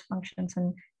of those functions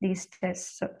in these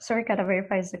tests. So Suricata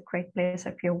Verify is a great place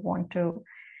if you want to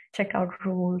check out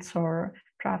rules or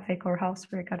traffic, or how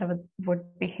Suricata would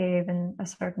behave in a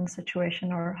certain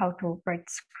situation, or how to write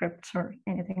scripts or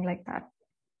anything like that.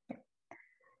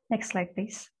 Next slide,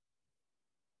 please.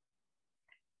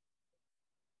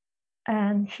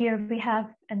 And here we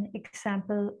have an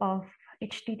example of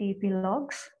HTTP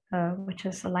logs, which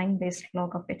is a line-based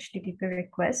log of HTTP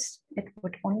requests. It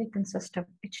would only consist of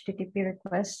HTTP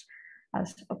requests,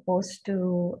 as opposed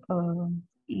to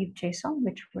Eve JSON,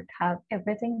 which would have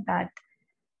everything that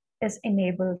is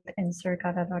enabled in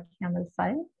suricata.yaml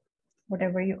file.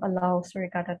 Whatever you allow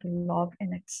Suricata to log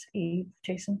in its Eve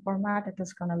JSON format, it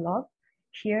is going to log.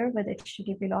 Here with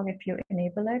HTTP log, if you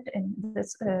enable it, in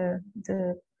this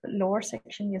the lower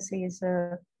section you see is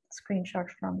a screenshot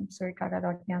from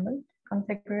suricata.yaml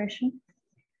configuration.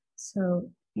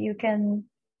 So you can,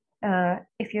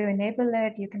 if you enable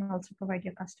it, you can also provide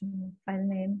your custom file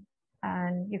name,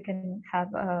 and you can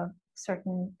have a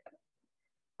certain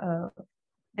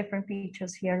different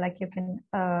features here, like you can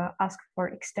ask for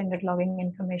extended logging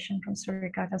information from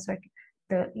Suricata, so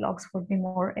the logs would be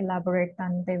more elaborate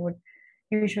than they would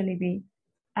usually be.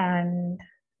 And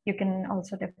you can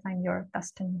also define your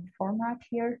custom format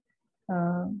here.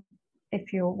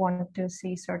 If you want to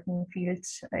see certain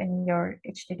fields in your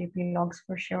HTTP logs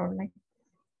for sure, like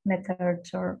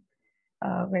methods, or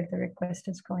where the request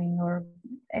is going, or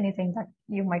anything that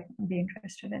you might be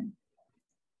interested in.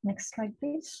 Next slide,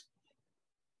 please.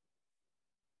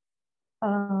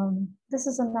 This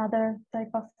is another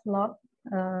type of log,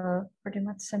 pretty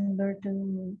much similar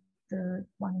to the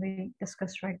one we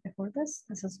discussed right before this.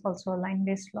 This is also a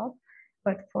line-based log,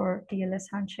 but for TLS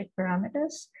handshake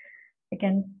parameters.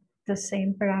 Again, the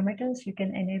same parameters, you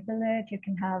can enable it, you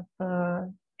can have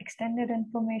extended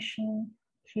information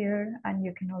here, and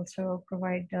you can also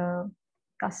provide a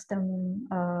custom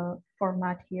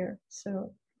format here.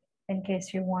 So in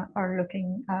case you are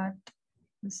looking at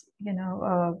this,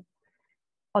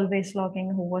 always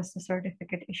logging who was the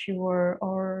certificate issuer,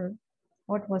 or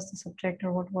what was the subject,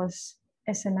 or what was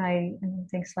SNI, and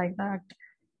things like that,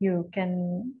 you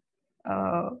can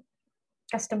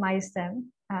customize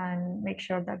them and make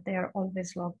sure that they are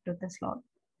always logged to this log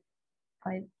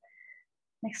file.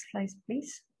 Next slide,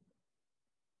 please.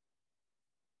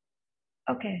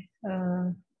 Okay,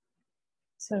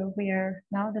 so we are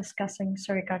now discussing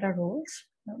Suricata rules.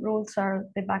 Rules are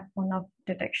the backbone of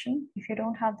detection. If you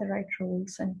don't have the right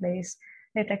rules in place,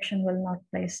 detection will not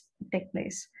take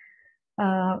place.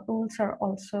 Rules are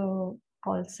also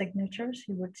called signatures.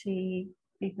 You would see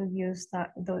people use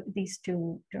these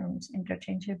two terms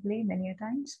interchangeably many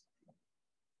times.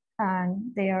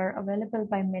 And they are available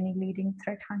by many leading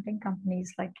threat hunting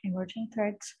companies like Emerging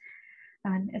Threats.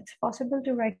 And it's possible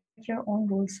to write your own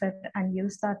rule set and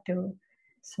use that too.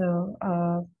 So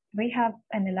we have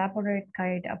an elaborate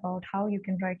guide about how you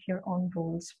can write your own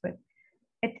rules, but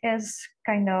it is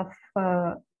kind of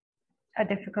a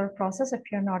difficult process if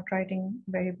you're not writing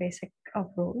very basic of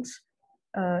rules.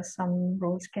 Some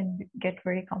rules can get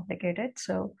very complicated.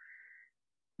 So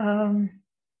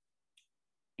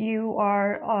you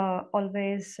are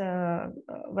always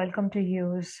welcome to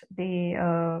use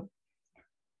the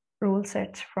rule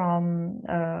sets from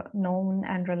known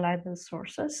and reliable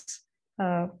sources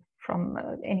from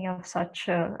any of such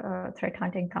threat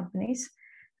hunting companies,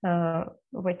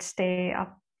 which stay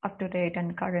up to date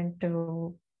and current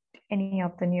to any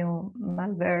of the new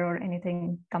malware or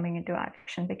anything coming into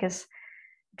action, because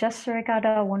just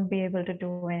Suricata won't be able to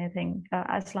do anything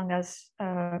as long as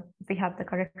we have the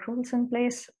correct rules in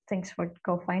place. Things would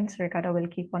go fine. Suricata will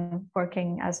keep on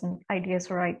working as an IDS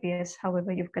or IPS,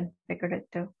 however you've configured it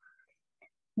to.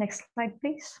 Next slide,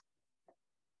 please.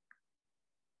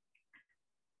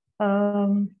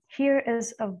 Here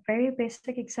is a very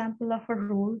basic example of a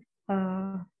rule.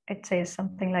 It says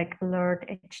something like alert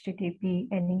HTTP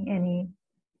any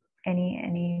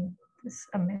this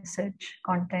a message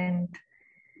content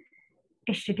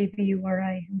HTTP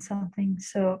URI and something.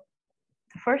 So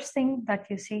the first thing that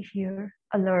you see here,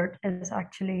 alert, is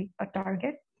actually a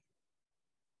target,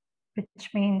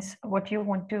 which means what you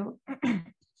want to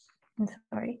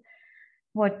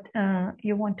what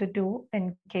you want to do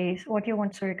in case, what you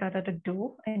want Suricata to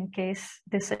do in case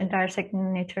this entire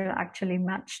signature actually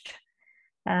matched.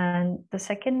 And the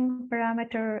second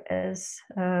parameter is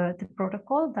the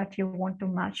protocol that you want to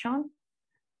match on.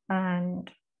 And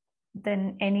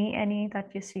then any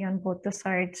that you see on both the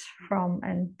sides from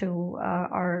and to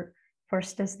are,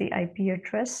 first is the IP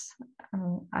address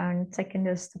and second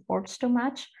is the ports to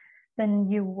match.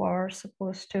 Then you are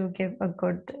supposed to give a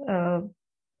good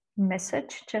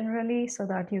message generally so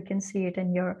that you can see it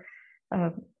in your,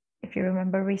 if you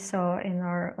remember, we saw in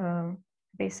our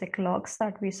basic logs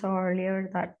that we saw earlier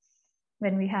that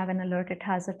when we have an alert, it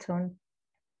has its own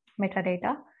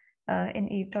metadata in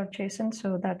eve.json.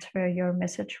 So that's where your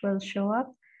message will show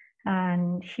up.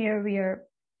 And here we are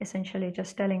essentially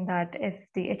just telling that if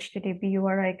the HTTP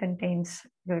URI contains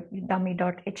the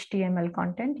dummy.html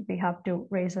content, we have to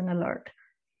raise an alert.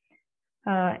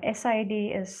 SID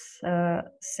is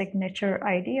signature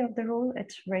ID of the rule.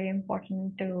 It's very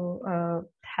important to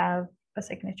have a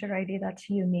signature ID that's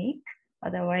unique.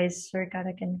 Otherwise,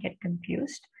 Suricata can get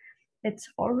confused. It's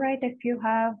all right if you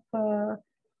have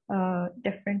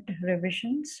different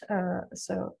revisions.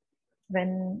 So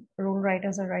when rule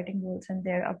writers are writing rules and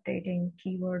they're updating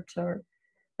keywords or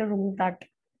the rule that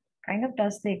kind of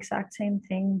does the exact same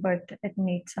thing, but it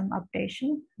needs some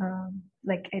updation,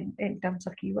 like in terms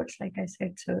of keywords, like I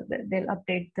said, so they'll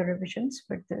update the revisions,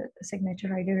 but the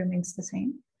signature ID remains the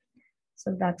same.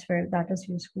 So that's where that is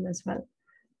useful as well.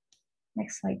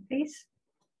 Next slide, please.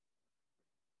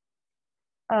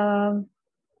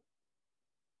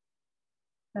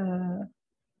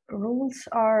 Rules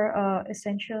are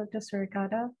essential to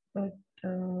Suricata, but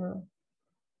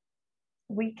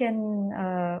we can,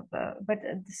 but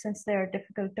since they are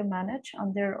difficult to manage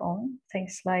on their own,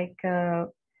 things like,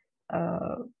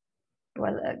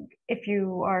 if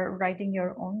you are writing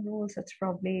your own rules, it's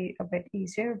probably a bit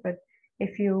easier, but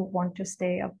if you want to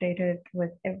stay updated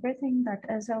with everything that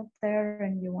is out there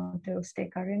and you want to stay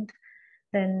current,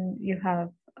 then you have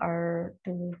our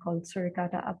tool called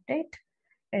Suricata Update.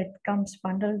 It comes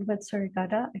bundled with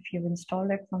Suricata if you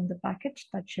install it from the package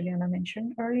that Juliana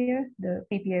mentioned earlier, the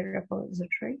PPA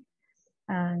repository.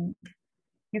 And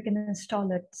you can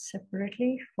install it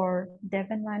separately for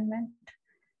dev environment.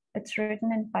 It's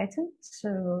written in Python.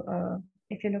 So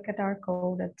if you look at our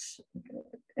code,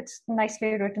 it's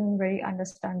nicely written, very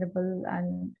understandable,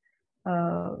 and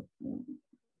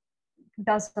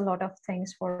does a lot of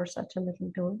things for such a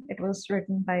little tool. It was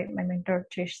written by my mentor,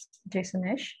 Jason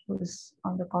Ish, who's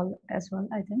on the call as well,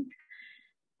 I think.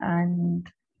 And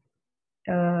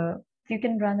You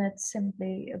can run it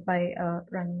simply by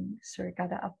running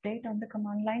Suricata update on the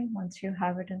command line once you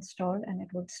have it installed, and it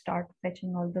would start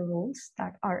fetching all the rules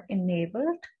that are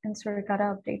enabled in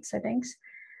Suricata update settings.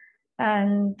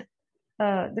 And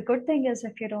the good thing is,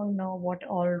 if you don't know what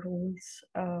all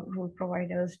rule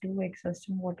providers do exist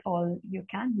and what all you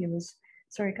can use,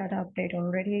 Suricata update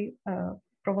already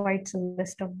provides a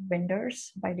list of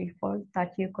vendors by default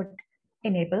that you could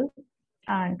enable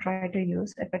and try to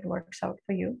use if it works out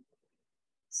for you.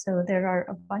 So there are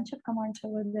a bunch of commands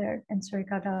over there in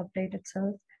Suricata update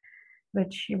itself,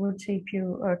 which you would see if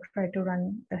you try to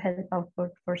run the help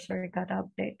output for Suricata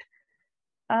update.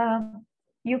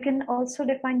 You can also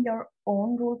define your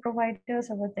own rule providers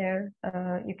over there.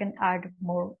 You can add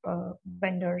more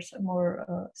vendors,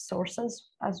 more sources,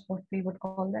 as what we would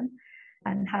call them,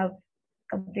 and have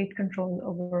complete control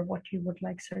over what you would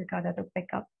like Suricata to pick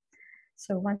up.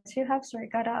 So once you have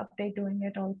Suricata update doing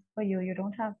it all for you, you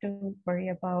don't have to worry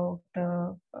about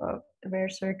where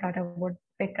Suricata would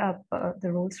pick up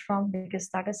the rules from, because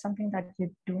that is something that you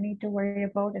do need to worry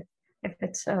about. If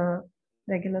it's a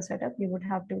regular setup, you would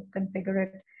have to configure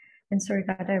it in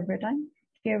Suricata every time.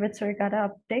 Here with Suricata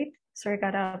update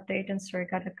and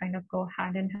Suricata kind of go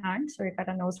hand in hand.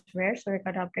 Suricata knows where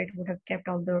Suricata update would have kept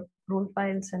all the rule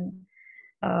files, and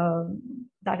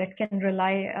that it can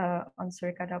rely on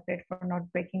Suricata update for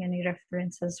not breaking any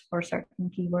references for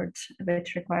certain keywords,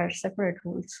 which require separate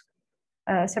rules,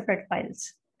 separate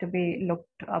files to be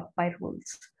looked up by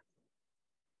rules.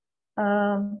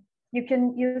 You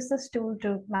can use this tool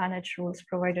to manage rules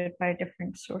provided by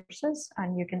different sources,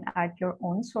 and you can add your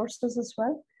own sources as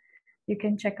well. You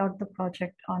can check out the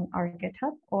project on our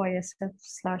GitHub,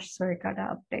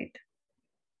 OISF/Suricata update.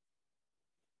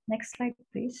 Next slide,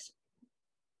 please.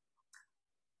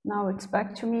 Now it's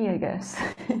back to me, I guess.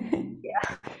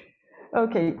 Yeah.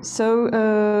 Okay, so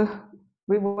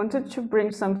we wanted to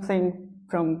bring something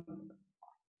from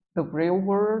the real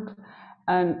world,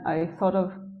 and I thought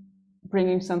of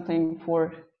bringing something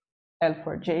for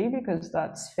L4J because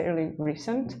that's fairly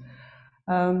recent.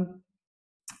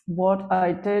 What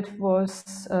I did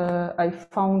was I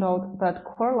found out that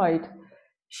Corelight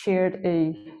shared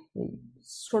a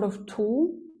sort of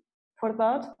tool for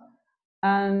that,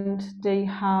 and they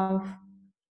have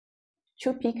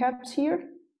 2 PCAPs here.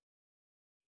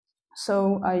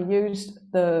 So I used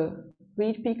the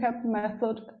read PCAP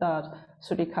method that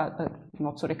Suricata,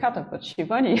 not Suricata, but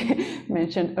Shivani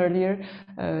mentioned earlier,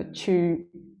 to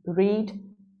read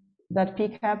that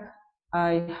PCAP.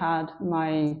 I had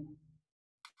my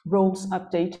roles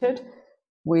updated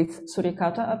with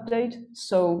Suricata update.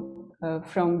 So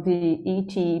from the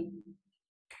ET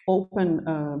open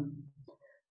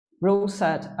rule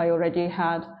set, I already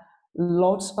had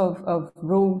lots of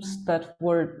rules that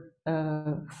were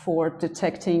for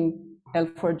detecting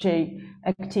L4J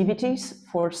activities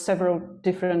for several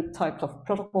different types of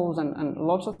protocols and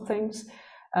lots of things.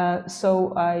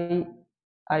 So I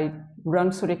run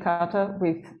Suricata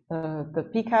with the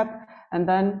PCAP, and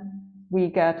then we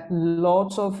get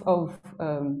lots of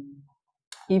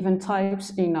event types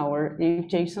in our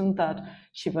JSON that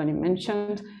Shivani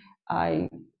mentioned. I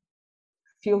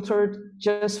filtered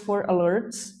just for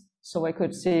alerts, so I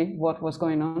could see what was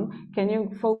going on. Can you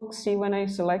folks see when I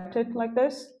select it like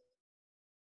this?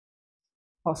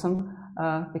 Awesome,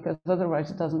 because otherwise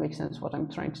it doesn't make sense what I'm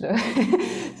trying to do.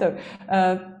 So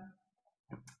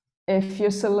if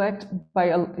you select by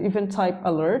event type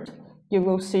alert, you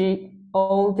will see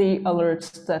all the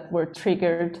alerts that were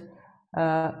triggered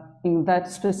in that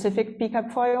specific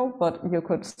PCAP file, but you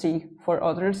could see for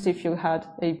others if you had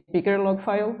a bigger log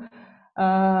file.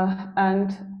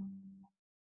 And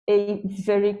a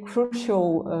very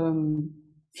crucial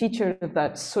feature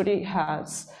that Suri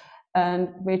has, and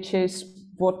which is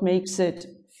what makes it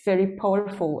very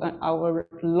powerful and our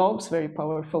logs very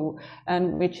powerful,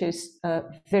 and which is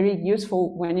very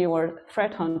useful when you are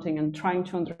threat hunting and trying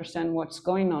to understand what's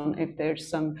going on if there's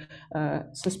some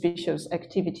suspicious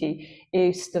activity,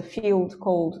 is the field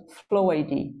called flow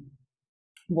ID.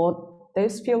 What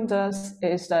this field does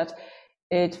is that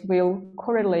it will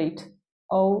correlate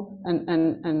all,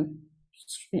 and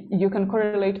you can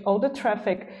correlate all the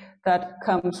traffic that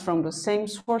comes from the same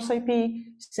source IP,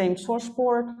 same source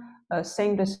port,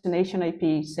 same destination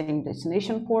IP, same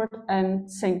destination port,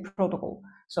 and same protocol.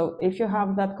 So if you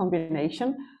have that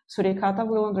combination, Suricata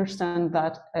will understand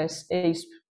that as a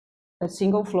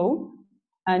single flow,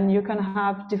 and you can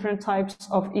have different types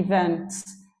of events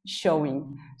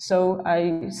showing. So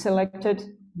I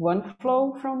selected one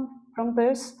flow from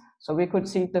this, so we could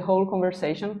see the whole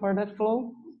conversation for that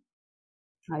flow.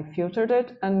 I filtered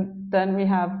it, and then we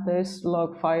have this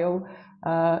log file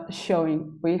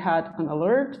showing we had an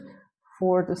alert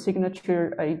for the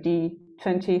signature ID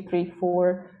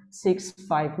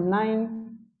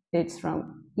 2344659. It's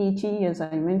from ET, as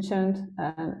I mentioned,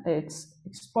 and it's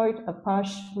exploit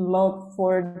Apache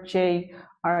log4j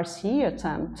RC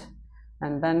attempt.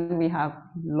 And then we have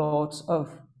lots of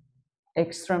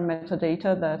extra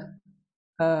metadata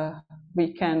that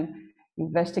we can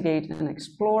investigate and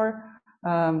explore.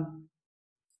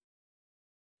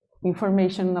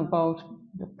 Information about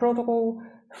the protocol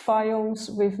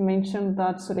files. We've mentioned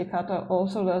that Suricata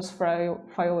also does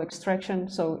file extraction.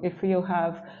 So if you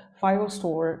have file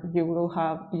store, you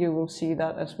will see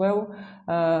that as well.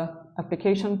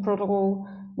 Application protocol,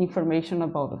 information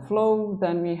about the flow.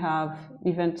 Then we have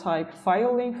event type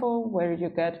file info, where you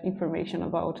get information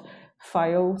about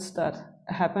files that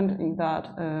happened in that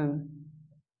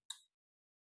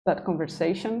that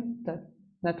conversation, that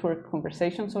network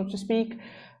conversation, so to speak.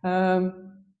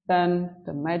 Then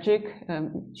the magic,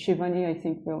 Shivani, I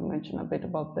think will mention a bit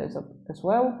about this as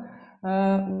well.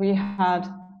 We had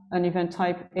an event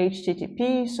type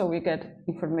HTTP, so we get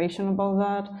information about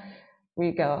that.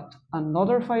 We got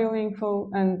another file info,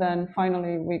 and then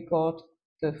finally we got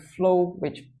the flow,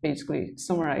 which basically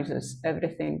summarizes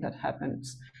everything that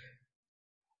happens.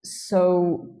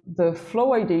 So the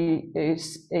flow ID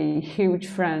is a huge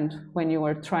friend when you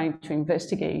are trying to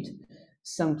investigate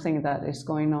something that is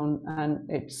going on, and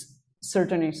it's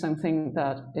certainly something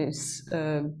that is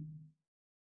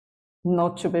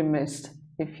not to be missed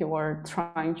if you are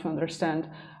trying to understand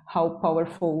how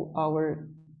powerful our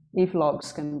if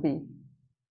logs can be.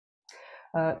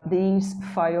 These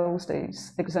files,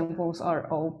 these examples are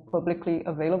all publicly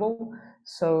available.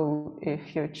 So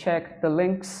if you check the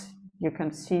links, you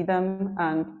can see them,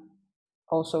 and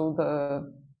also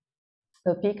the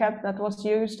PCAP that was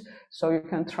used. So you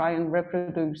can try and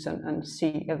reproduce and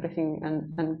see everything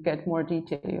and get more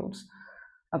details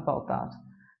about that.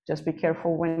 Just be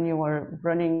careful when you are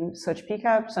running such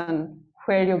PCAPs and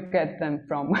where you get them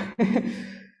from.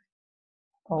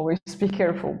 Always be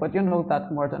careful, but you know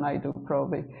that more than I do,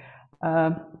 probably.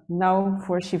 Now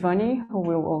for Shivani, who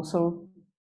will also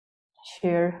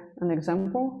share an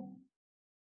example.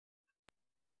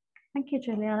 Thank you,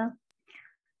 Juliana.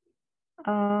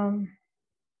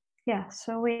 Yeah,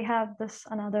 so we have this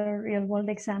another real-world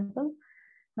example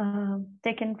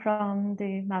taken from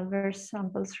the malware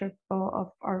samples repo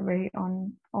of our very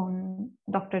own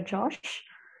Dr. Josh.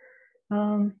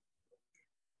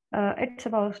 It's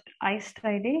about iced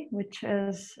ID, which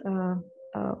is a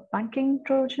banking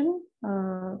Trojan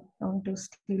known to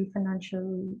steal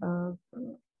financial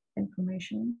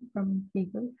information from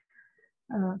people.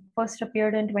 First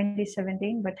appeared in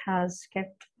 2017, but has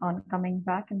kept on coming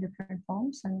back in different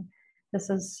forms. And this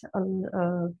is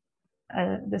a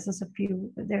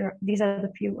few. These are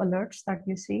the few alerts that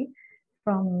you see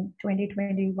from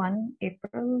 2021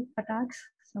 April attacks.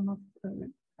 Some of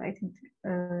I think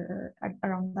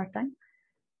around that time,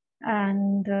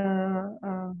 and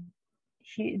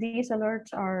these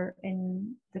alerts are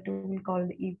in the tool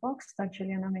called eBox that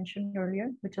Juliana mentioned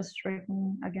earlier, which is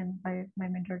written again by my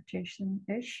mentor Jason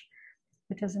Ish,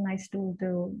 which is a nice tool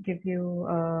to give you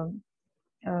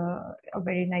a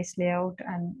very nice layout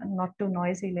and not too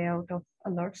noisy layout of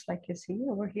alerts like you see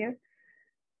over here.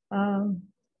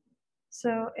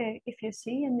 So if you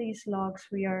see in these logs,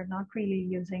 we are not really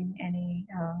using any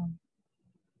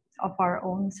of our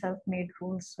own self-made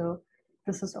rules. So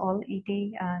this is all ET,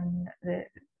 and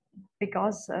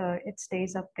because it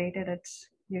stays updated, it's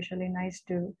usually nice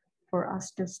for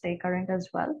us to stay current as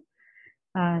well.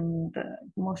 And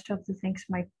most of the things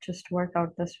might just work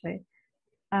out this way.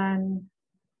 And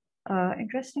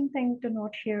interesting thing to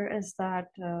note here is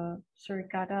that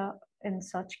Suricata, in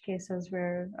such cases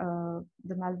where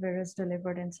the malware is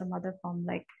delivered in some other form,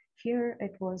 like here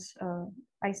it was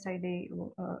iced ID,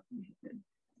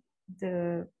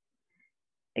 the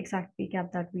exact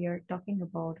PCAP that we are talking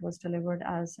about was delivered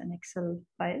as an Excel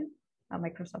file, a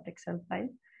Microsoft Excel file.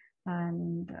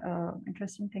 And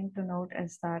interesting thing to note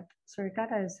is that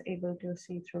Suricata is able to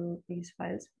see through these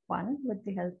files, one, with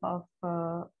the help of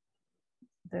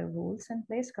the rules in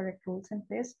place, correct rules in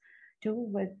place, two,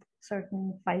 with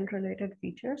certain file related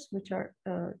features, which are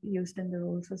used in the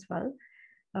rules as well,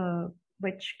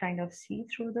 which kind of see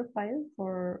through the file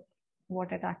for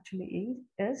what it actually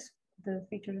is. The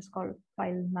feature is called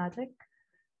file magic.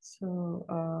 So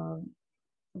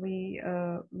we,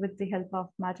 with the help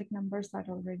of magic numbers that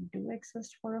already do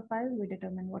exist for a file, we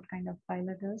determine what kind of file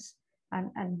it is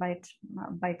and by its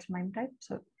MIME type.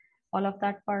 So all of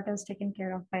that part is taken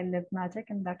care of by libmagic,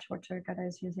 and that's what Suricata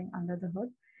is using under the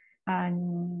hood.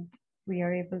 and we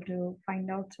are able to find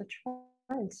out such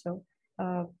files. So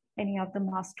any of the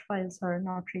masked files are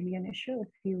not really an issue if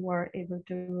you are able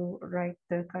to write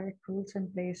the correct rules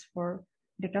in place for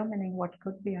determining what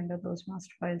could be under those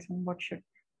masked files and what should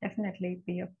definitely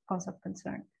be a cause of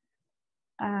concern.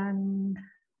 And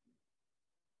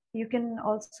you can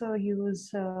also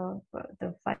use the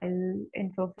file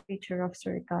info feature of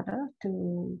Suricata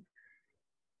to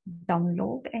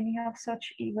download any of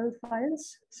such evil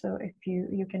files. So if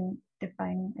you can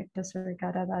define it to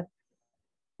Suricata that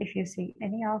if you see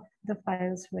any of the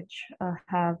files which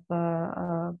have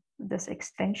this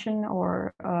extension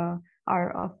or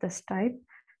are of this type,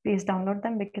 please download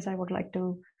them, because I would like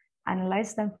to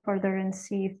analyze them further and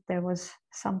see if there was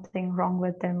something wrong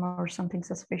with them or something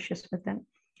suspicious with them.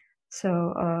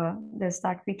 So there's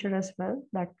that feature as well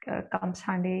that comes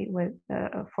handy with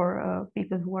for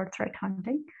people who are threat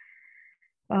hunting.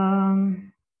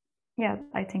 Yeah,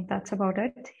 I think that's about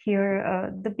it.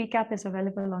 Here, the PCAP is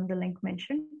available on the link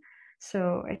mentioned.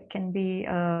 So it can be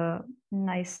a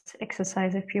nice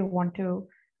exercise if you want to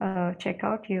check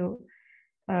out. You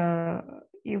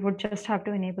would just have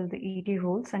to enable the ED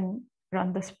rules and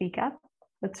run this PCAP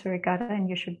with Suricata, and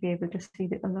you should be able to see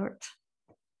the alerts.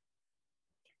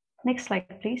 Next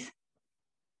slide, please.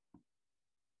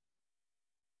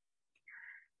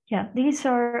 Yeah, these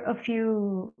are a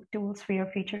few tools we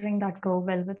are featuring that go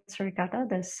well with Suricata.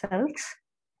 There's SELX,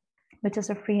 which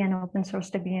is a free and open source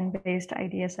Debian-based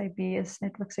IDS-IPS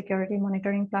network security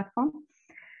monitoring platform.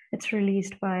 It's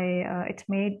released by,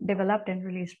 developed and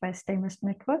released by Stamus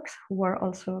Networks, who are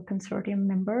also a consortium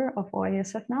member of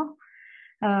OISF now.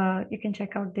 You can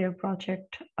check out their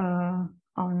project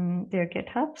on their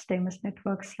GitHub, Stamus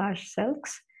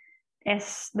Networks/SELX.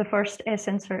 The first S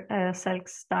in SELX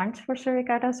stands for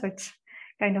Suricata, so it's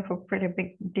kind of a pretty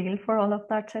big deal for all of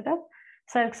that setup.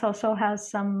 SELX also has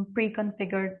some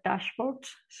pre-configured dashboards,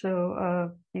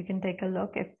 so you can take a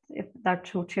look if that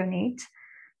suits your needs.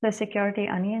 The Security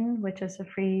Onion, which is a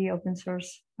free open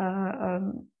source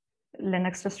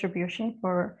Linux distribution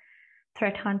for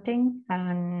threat hunting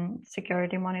and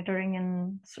security monitoring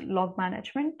and log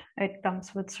management. It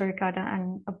comes with Suricata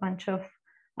and a bunch of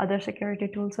other security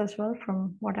tools as well,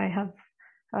 from what I have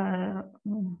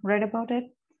read about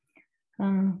it.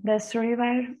 There's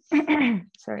Surivire,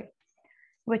 sorry,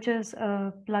 which is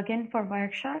a plugin for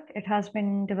Wireshark. It has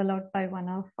been developed by one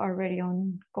of our very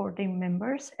own core team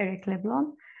members, Eric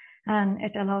Leblon, and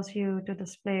it allows you to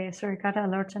display Suricata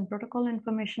alerts and protocol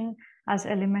information as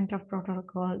element of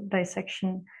protocol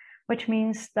dissection, which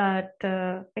means that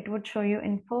it would show you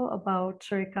info about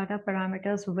Suricata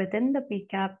parameters within the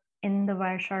PCAP in the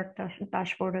Wireshark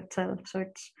dashboard itself. So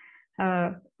it's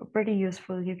pretty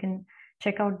useful. You can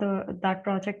check out that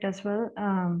project as well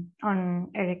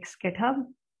on Eric's GitHub,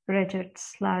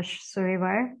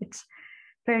 regit/Surivire. It's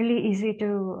fairly easy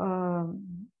to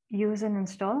use and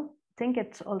install. I think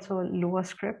it's also a Lua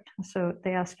script, so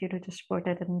they ask you to just put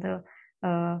it in the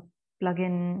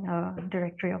plugin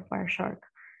directory of Wireshark.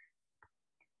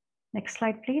 Next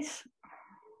slide, please.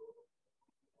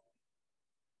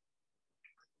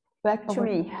 Back to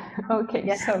me. Okay,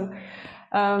 yeah. So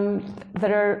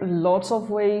there are lots of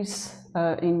ways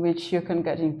in which you can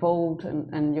get involved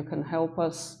and you can help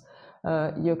us.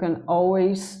 You can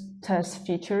always test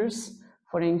features.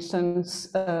 For instance,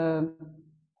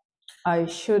 I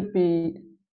should be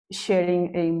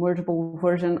sharing a mergeable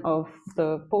version of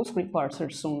the PostScript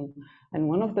parser soon. And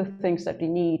one of the things that we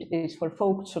need is for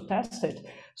folks to test it,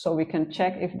 so we can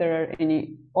check if there are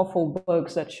any awful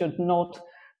bugs that should not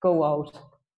go out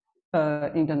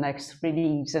in the next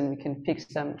release, and we can fix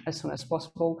them as soon as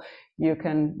possible. You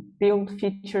can build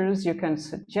features, you can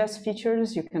suggest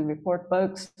features, you can report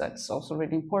bugs. That's also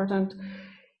really important.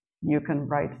 You can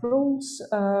write rules,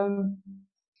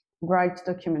 write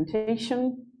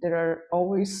documentation. There are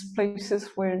always places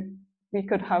where we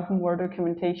could have more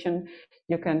documentation.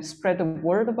 You can spread the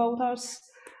word about us.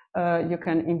 You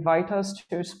can invite us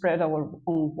to spread our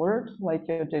own word like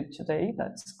you did today.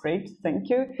 That's great, thank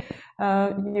you.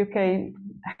 You can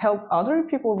help other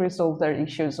people resolve their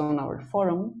issues on our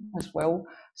forum as well.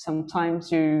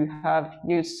 Sometimes you have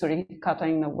used Suricata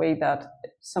in a way that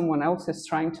someone else is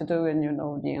trying to do and you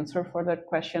know the answer for that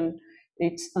question.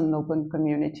 It's an open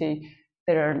community.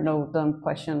 There are no dumb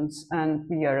questions, and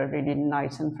we are a really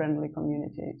nice and friendly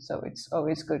community. So it's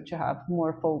always good to have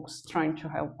more folks trying to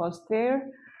help us there.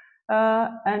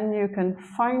 And you can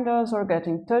find us or get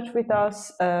in touch with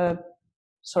us,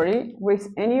 with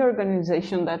any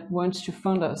organization that wants to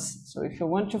fund us. So if you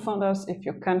want to fund us, if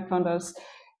you can fund us,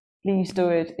 please do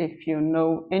it. If you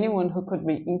know anyone who could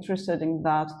be interested in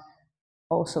that,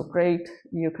 also great.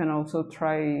 You can also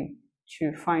try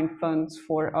to find funds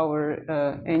for our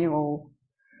annual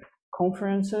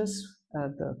conferences,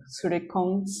 the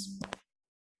Suricons.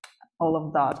 All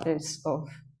of that is of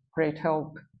great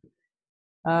help.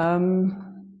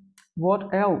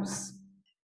 What else?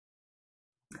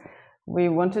 We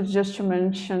wanted just to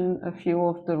mention a few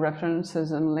of the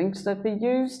references and links that we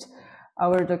used.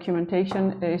 Our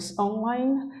documentation is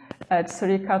online at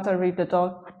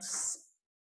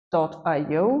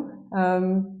suricatareadthedots.io.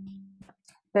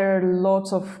 There are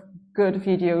lots of good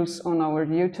videos on our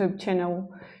YouTube channel,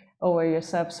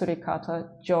 OASF Suricata.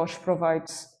 Josh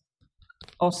provides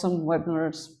awesome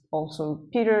webinars. Also,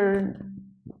 Peter,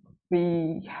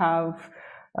 we have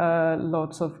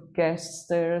lots of guests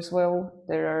there as well.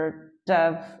 There are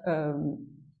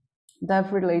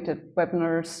dev-related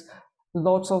webinars,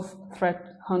 lots of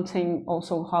threat hunting,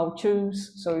 also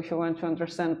how-tos. So if you want to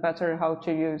understand better how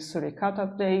to use Suricata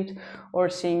Update or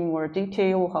seeing more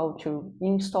detail how to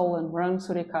install and run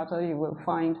Suricata, you will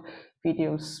find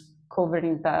videos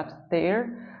covering that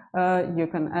there. You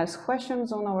can ask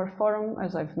questions on our forum,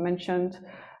 as I've mentioned.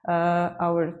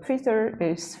 Our Twitter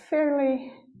is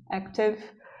fairly active.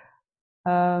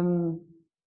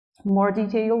 More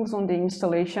details on the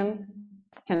installation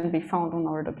can be found on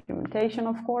our documentation,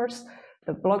 of course.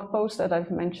 The blog post that I've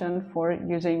mentioned for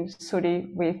using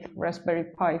Suri with Raspberry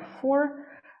Pi 4.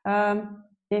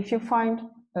 If you find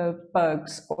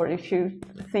bugs or if you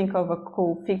think of a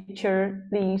cool feature,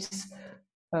 please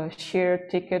share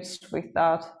tickets with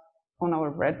that on our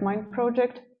Redmine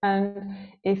project. And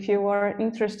if you are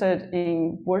interested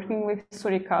in working with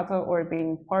Suricata or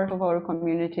being part of our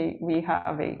community, we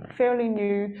have a fairly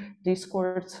new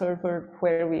Discord server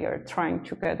where we are trying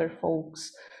to gather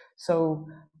folks. So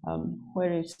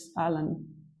where is Alan?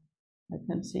 I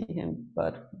can see him,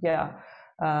 but yeah,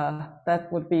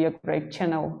 that would be a great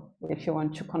channel if you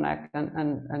want to connect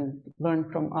and learn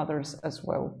from others as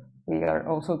well. We are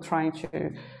also trying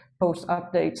to post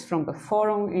updates from the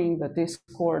forum in the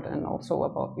Discord and also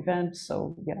about events,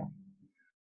 so yeah.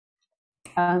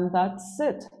 And that's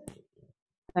it.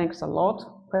 Thanks a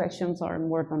lot. Questions are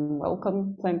more than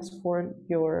welcome. Thanks for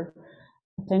your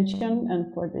attention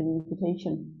and for the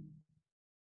invitation.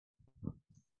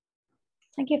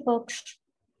 Thank you, folks.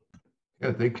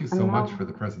 Yeah, thank you so much for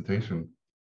the presentation.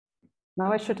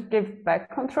 Now I should give back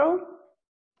control?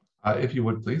 If you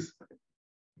would, please.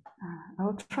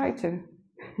 I'll try to.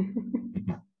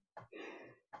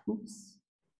 Oops.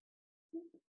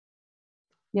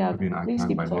 Yeah, please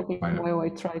keep talking while I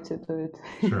try to do it.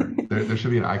 Sure. There should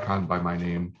be an icon by my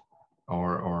name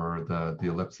or the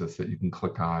ellipsis that you can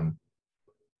click on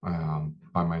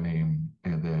by my name,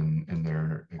 and then in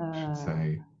there it should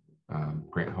say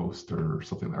grant host or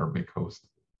something, or make host.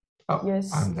 Oh,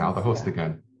 yes, I'm now the host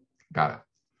again. Got it.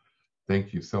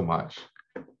 Thank you so much.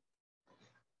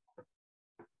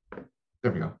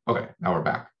 There we go. Okay, now we're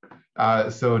back.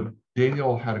 So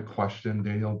Daniel had a question.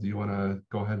 Daniel, do you want to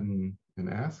go ahead and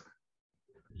ask?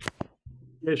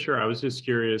 Yeah, sure. I was just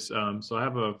curious. So I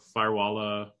have a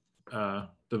Firewall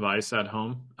device at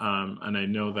home, and I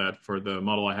know that for the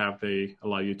model I have, they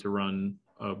allow you to run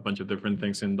a bunch of different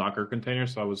things in Docker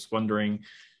containers. So I was wondering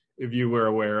if you were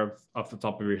aware of, off the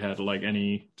top of your head, like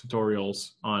any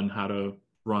tutorials on how to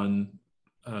run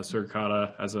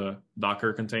Suricata as a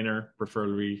Docker container,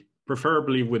 preferably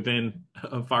within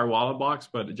a Firewall box,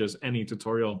 but just any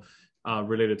tutorial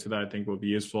related to that I think would be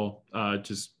useful.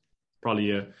 Just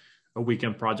probably a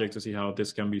weekend project to see how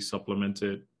this can be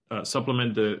supplemented,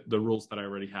 supplement the rules that I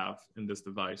already have in this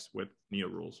device with Neo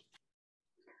rules.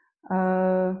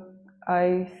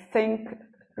 I think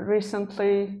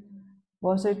recently,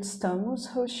 was it Stamus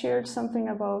who shared something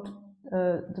about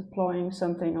deploying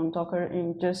something on Docker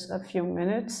in just a few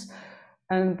minutes?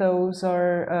 And those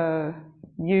are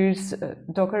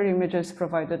Docker images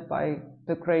provided by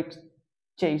the great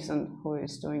Jason, who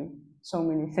is doing so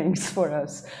many things for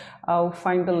us. I'll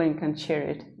find the link and share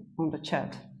it on the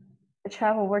chat. Which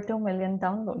have over 2 million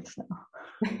downloads now.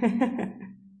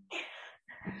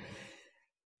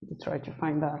 We'll try to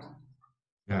find that.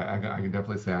 Yeah, I can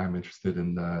definitely say I'm interested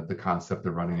in the concept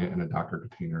of running it in a Docker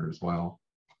container as well.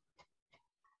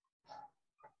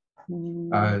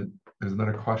 There's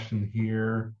another question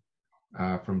here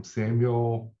from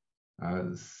Samuel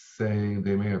saying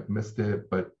they may have missed it,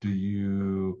 but do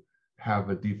you have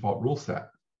a default rule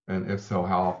set? And if so,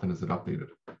 how often is it updated?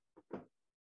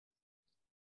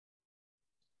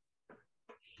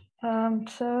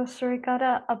 So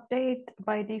Suricata update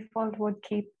by default would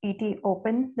keep ET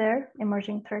open there,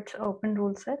 emerging threats open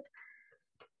rule set.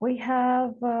 We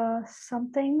have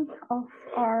something of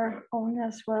our own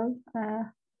as well.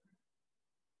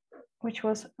 which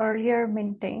was earlier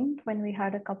maintained when we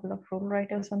had a couple of rule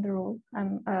writers on the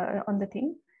on the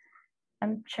team.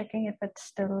 I'm checking if it's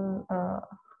still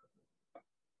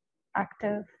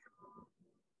active.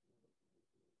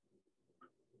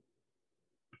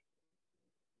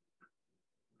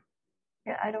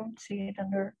 Yeah, I don't see it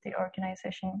under the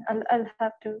organization. I'll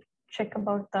have to check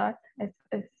about that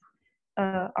if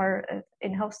our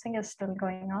in-house thing is still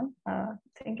going on. I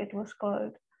think it was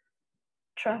called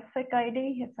Traffic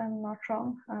ID, if I'm not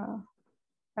wrong.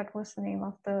 That was the name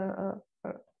of the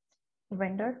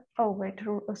vendor. Oh wait,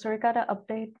 Suricata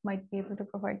update might be able to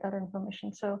provide that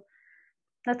information. So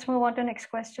let's move on to the next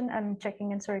question. I'm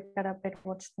checking in Suricata update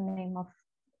what's the name of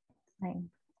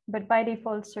thing. But by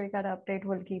default, Suricata update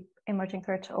will keep emerging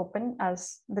threads open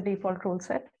as the default rule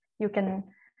set. You can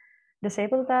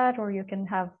disable that, or you can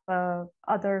have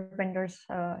other vendors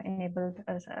enabled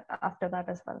after that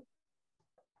as well.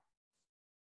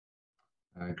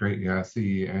 Great. Yeah, I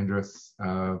see Andres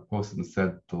posted and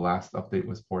said the last update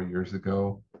was 4 years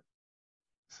ago.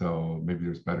 So maybe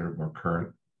there's better, more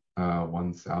current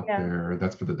ones out there.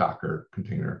 That's for the Docker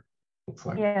container, looks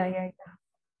like.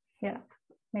 Yeah.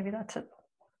 Maybe that's it.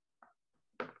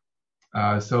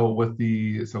 So with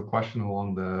the question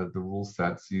along the rule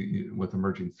sets with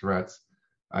emerging threats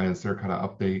and Suricata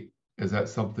update, is that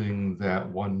something that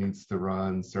one needs to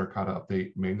run Suricata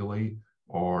update manually,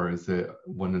 or is it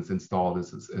when it's installed?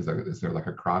 Is there like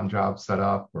a cron job set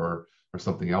up or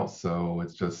something else? So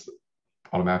it's just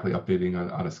automatically updating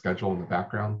on a schedule in the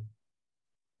background.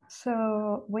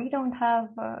 So we don't have,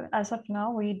 as of now,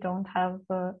 we don't have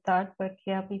that, but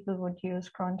yeah, people would use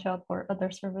cron job or other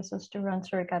services to run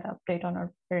Suricata update on a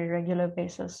very regular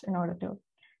basis in order to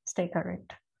stay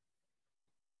current.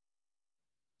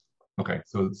 Okay,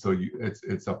 so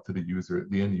it's up to the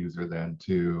end user then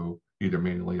to either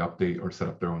manually update or set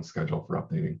up their own schedule for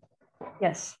updating.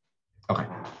 Yes. Okay.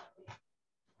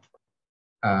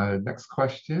 Next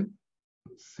question.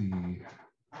 Let's see.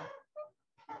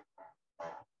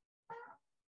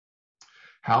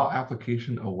 How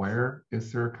application aware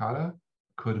is Suricata?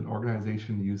 Could an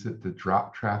organization use it to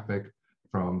drop traffic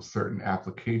from certain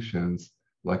applications,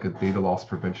 like a data loss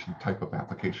prevention type of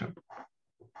application?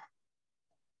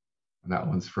 And that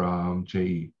one's from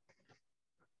JE.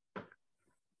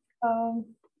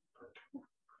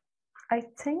 I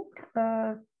think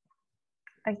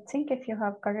if you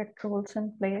have correct rules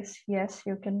in place, yes,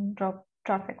 you can drop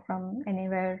traffic from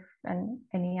anywhere and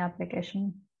any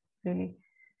application, really.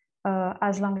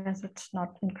 As long as it's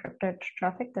not encrypted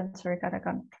traffic, then Suricata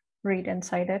can't read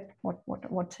inside it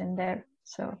what's in there.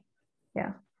 So,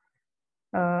 yeah,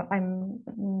 I'm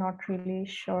not really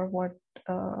sure what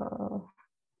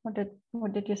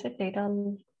did you say?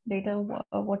 Data?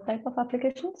 What type of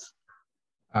applications?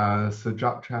 So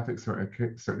drop traffic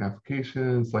certain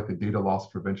applications, like a data loss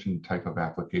prevention type of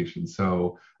application.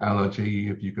 So I don't know, JE,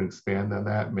 if you can expand on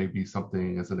that, maybe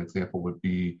something as an example would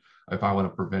be if I want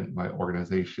to prevent my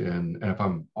organization, and if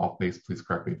I'm off base, please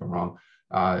correct me if I'm wrong.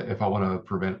 If I want to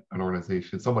prevent an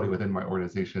organization, somebody within my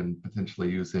organization potentially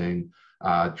using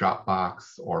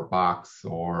Dropbox or Box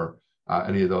or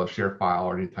any of those ShareFile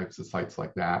or any types of sites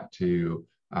like that to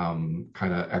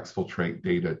kind of exfiltrate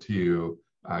data to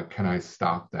can I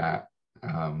stop that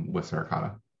with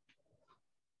Suricata?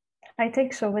 I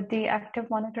think so. With the active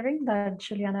monitoring that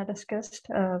Juliana discussed,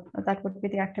 that would be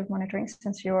the active monitoring,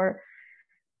 since you're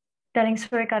telling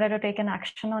Suricata to take an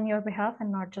action on your behalf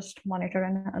and not just monitor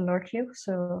and alert you.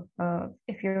 So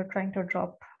if you're trying to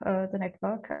drop the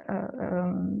network,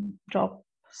 drop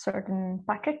certain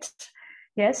packets,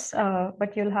 yes,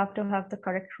 but you'll have to have the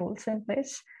correct rules in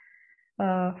place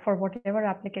for whatever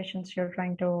applications you're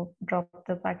trying to drop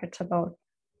the packets about.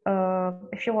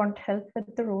 If you want help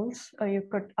with the rules, you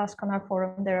could ask on our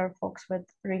forum. There are folks who are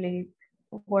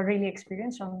really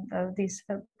experienced on these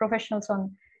professionals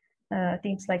on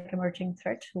teams like emerging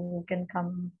threats who can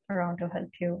come around to help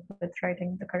you with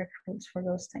writing the correct rules for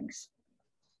those things.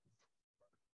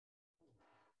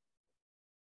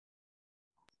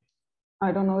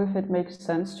 I don't know if it makes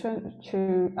sense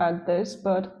to add this,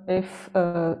 but if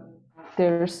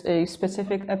there's a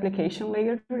specific application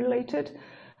layer related,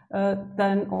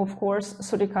 then of course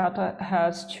Suricata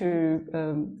has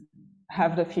to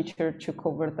have the feature to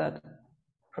cover that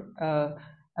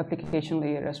application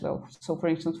layer as well. So for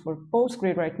instance, for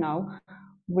Postgre right now,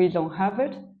 we don't have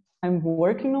it. I'm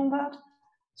working on that.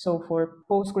 So for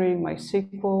Postgre,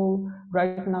 MySQL,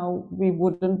 right now, we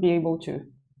wouldn't be able to,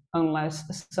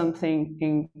 unless something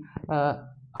in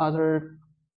other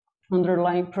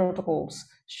underlying protocols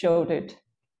showed it.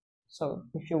 So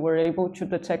if you were able to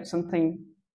detect something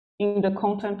in the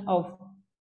content of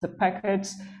the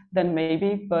packets, then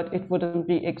maybe, but it wouldn't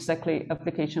be exactly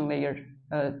application layer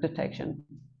detection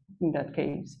in that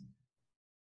case.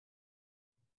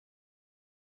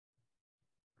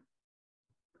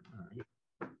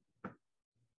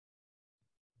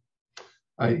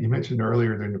 You mentioned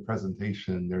earlier during the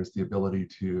presentation, there's the ability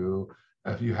to,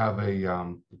 if you have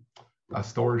a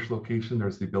storage location,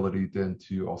 there's the ability then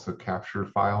to also capture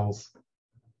files.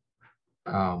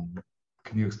 Can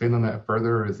you expand on that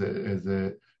further? Is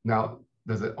it now,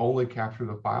 does it only capture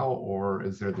the file, or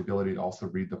is there the ability to also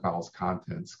read the file's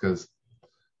contents? Because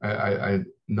I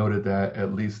noted that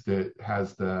at least it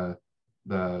has the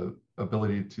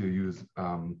ability to use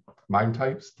MIME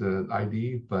types, the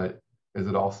ID, but is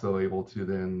it also able to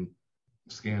then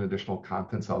scan additional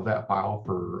contents of that file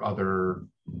for other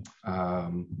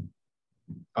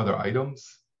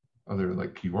items, other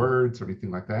like keywords or anything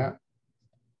like that?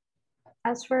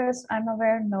 As far as I'm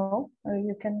aware, no.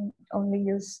 You can only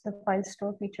use the file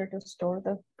store feature to store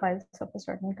the files of a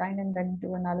certain kind and then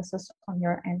do analysis on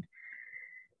your end.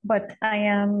 But I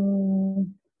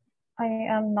am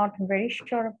not very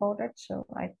sure about it, so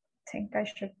I think I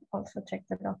should also check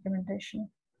the documentation.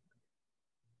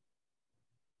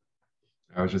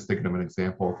 I was just thinking of an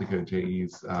example, thinking of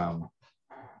JE's,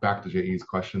 back to JE's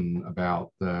question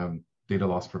about data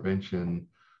loss prevention.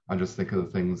 I'm just thinking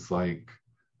of things like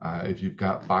if you've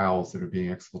got files that are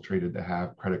being exfiltrated that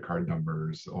have credit card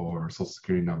numbers or social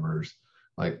security numbers,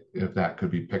 like if that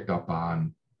could be picked up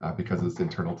on because it's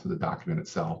internal to the document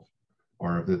itself,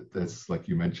 or if it's like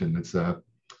you mentioned, it's a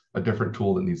different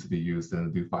tool that needs to be used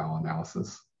to do file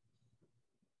analysis.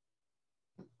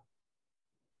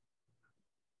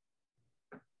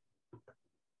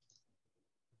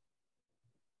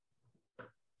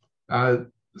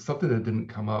 Something that didn't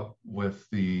come up with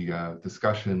the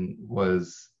discussion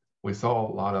was we saw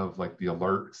a lot of like the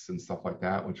alerts and stuff like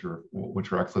that, which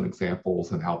are excellent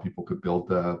examples and how people could build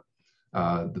the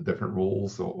different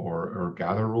rules or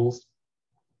gather rules.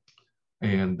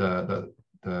 And the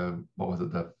what was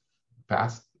it, the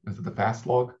fast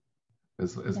log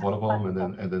is one of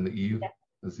them, and then the Eve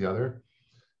is the other.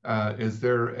 Is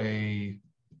there a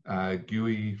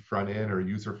GUI front end or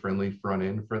user-friendly front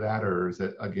end for that, or is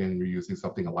it again you're using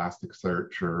something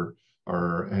Elasticsearch or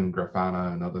and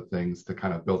Grafana and other things to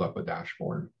kind of build up a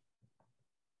dashboard?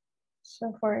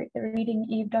 So for reading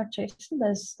eve.json,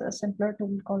 there's a simpler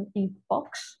tool called Evebox,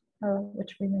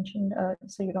 which we mentioned.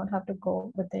 So you don't have to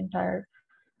go with the entire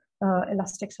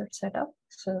Elasticsearch setup.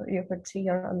 So you could see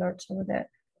your alerts over there.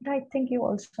 But I think you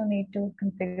also need to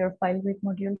configure FileWeek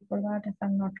module for that, if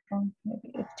I'm not wrong.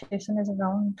 Maybe if Jason is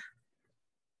around.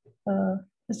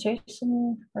 Is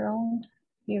Jason around?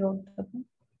 He wrote the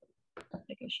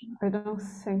application. I don't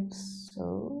think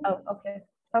so. Oh, okay.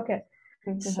 Okay.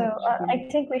 So I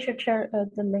think we should share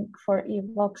the link for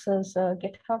Evebox's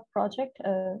GitHub project.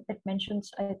 It mentions,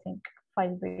 I think,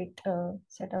 FileWeek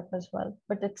setup as well,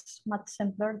 but it's much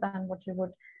simpler than what you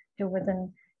would do with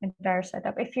an entire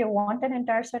setup. If you want an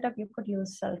entire setup, you could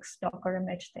use Selk's Docker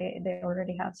image. They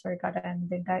already have Suricata and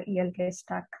the entire ELK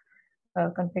stack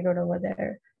configured over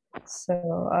there.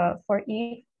 So for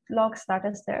logs, that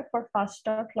is there. For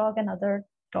fast.log and other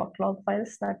 .log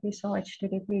files that we saw,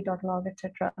 http.log,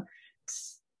 etc.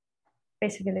 It's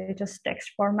basically just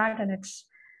text format, and it's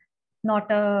not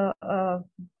a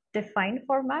defined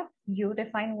format. You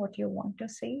define what you want to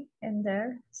see in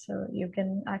there, so you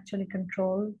can actually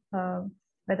control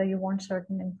whether you want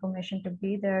certain information to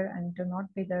be there and to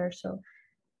not be there. So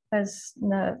there's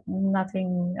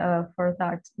nothing for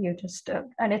that. You just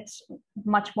and it's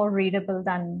much more readable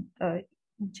than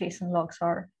JSON logs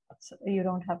are. So you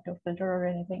don't have to filter or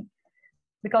anything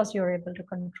because you're able to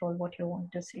control what you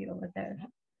want to see over there.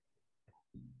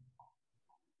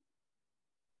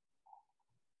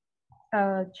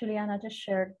 Juliana just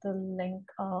shared the link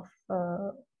of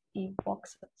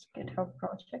Evebox's GitHub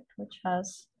project, which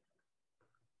has.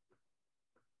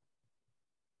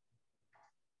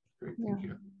 Great, thank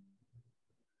you.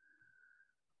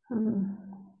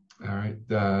 All right.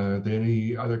 Are there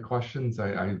any other questions?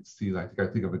 I see. I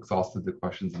think I've exhausted the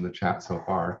questions in the chat so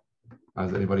far.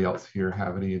 Does anybody else here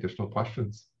have any additional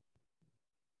questions?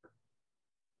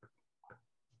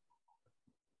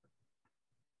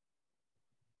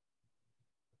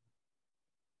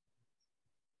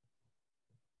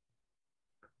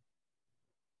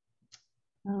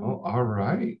 Well, all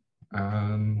right.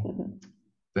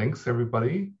 Thanks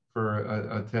everybody for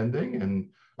attending, and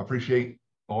appreciate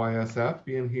OISF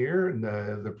being here and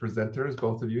the presenters,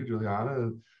 both of you,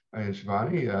 Juliana and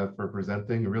Shivani, for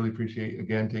presenting. I really appreciate,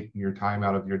 again, taking your time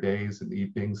out of your days and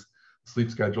evenings, sleep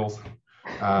schedules,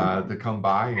 to come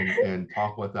by and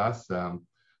talk with us.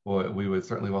 we would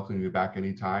certainly welcome you back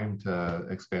anytime to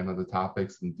expand on the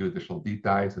topics and do additional deep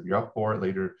dives if you're up for it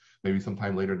later. Maybe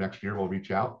sometime later next year, we'll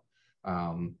reach out,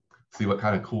 see what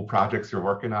kind of cool projects you're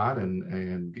working on,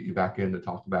 and get you back in to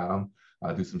talk about them,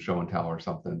 do some show and tell or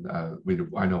something.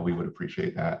 I know we would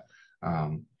appreciate that.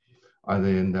 And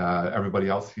then everybody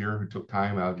else here who took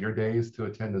time out of your days to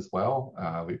attend as well,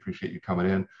 we appreciate you coming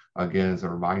in. Again, as a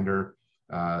reminder,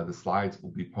 the slides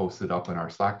will be posted up in our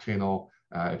Slack channel.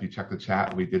 If you check the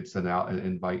chat, we did send out an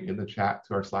invite in the chat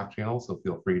to our Slack channel, so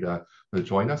feel free to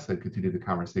join us and continue the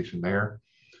conversation there.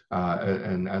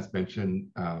 And as mentioned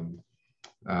by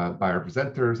our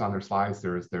presenters on their slides,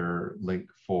 there is their link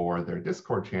for their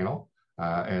Discord channel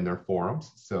and their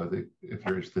forums. So if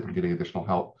you're interested in getting additional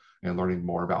help and learning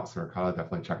more about Suricata,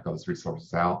 definitely check those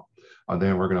resources out.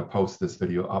 Then we're going to post this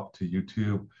video up to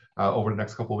YouTube over the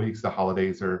next couple of weeks. The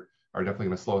holidays are definitely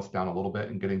going to slow us down a little bit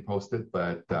in getting posted,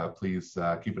 but please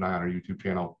keep an eye on our YouTube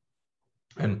channel.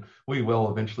 And we will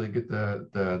eventually get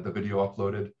the video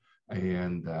uploaded,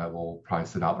 and we'll probably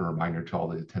send out a reminder to all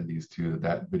the attendees too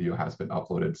that video has been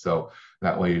uploaded. So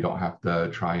that way you don't have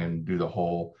to try and do the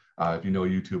whole, if you know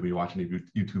YouTube and you watch any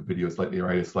YouTube videos lately,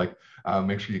 right? It's like,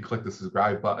 make sure you click the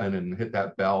subscribe button and hit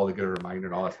that bell to get a reminder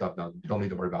and all that stuff. No, you don't need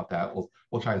to worry about that.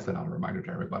 We'll try and send out a reminder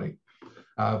to everybody.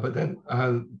 But then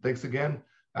thanks again.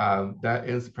 That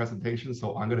ends the presentation.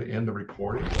 So I'm going to end the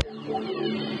recording.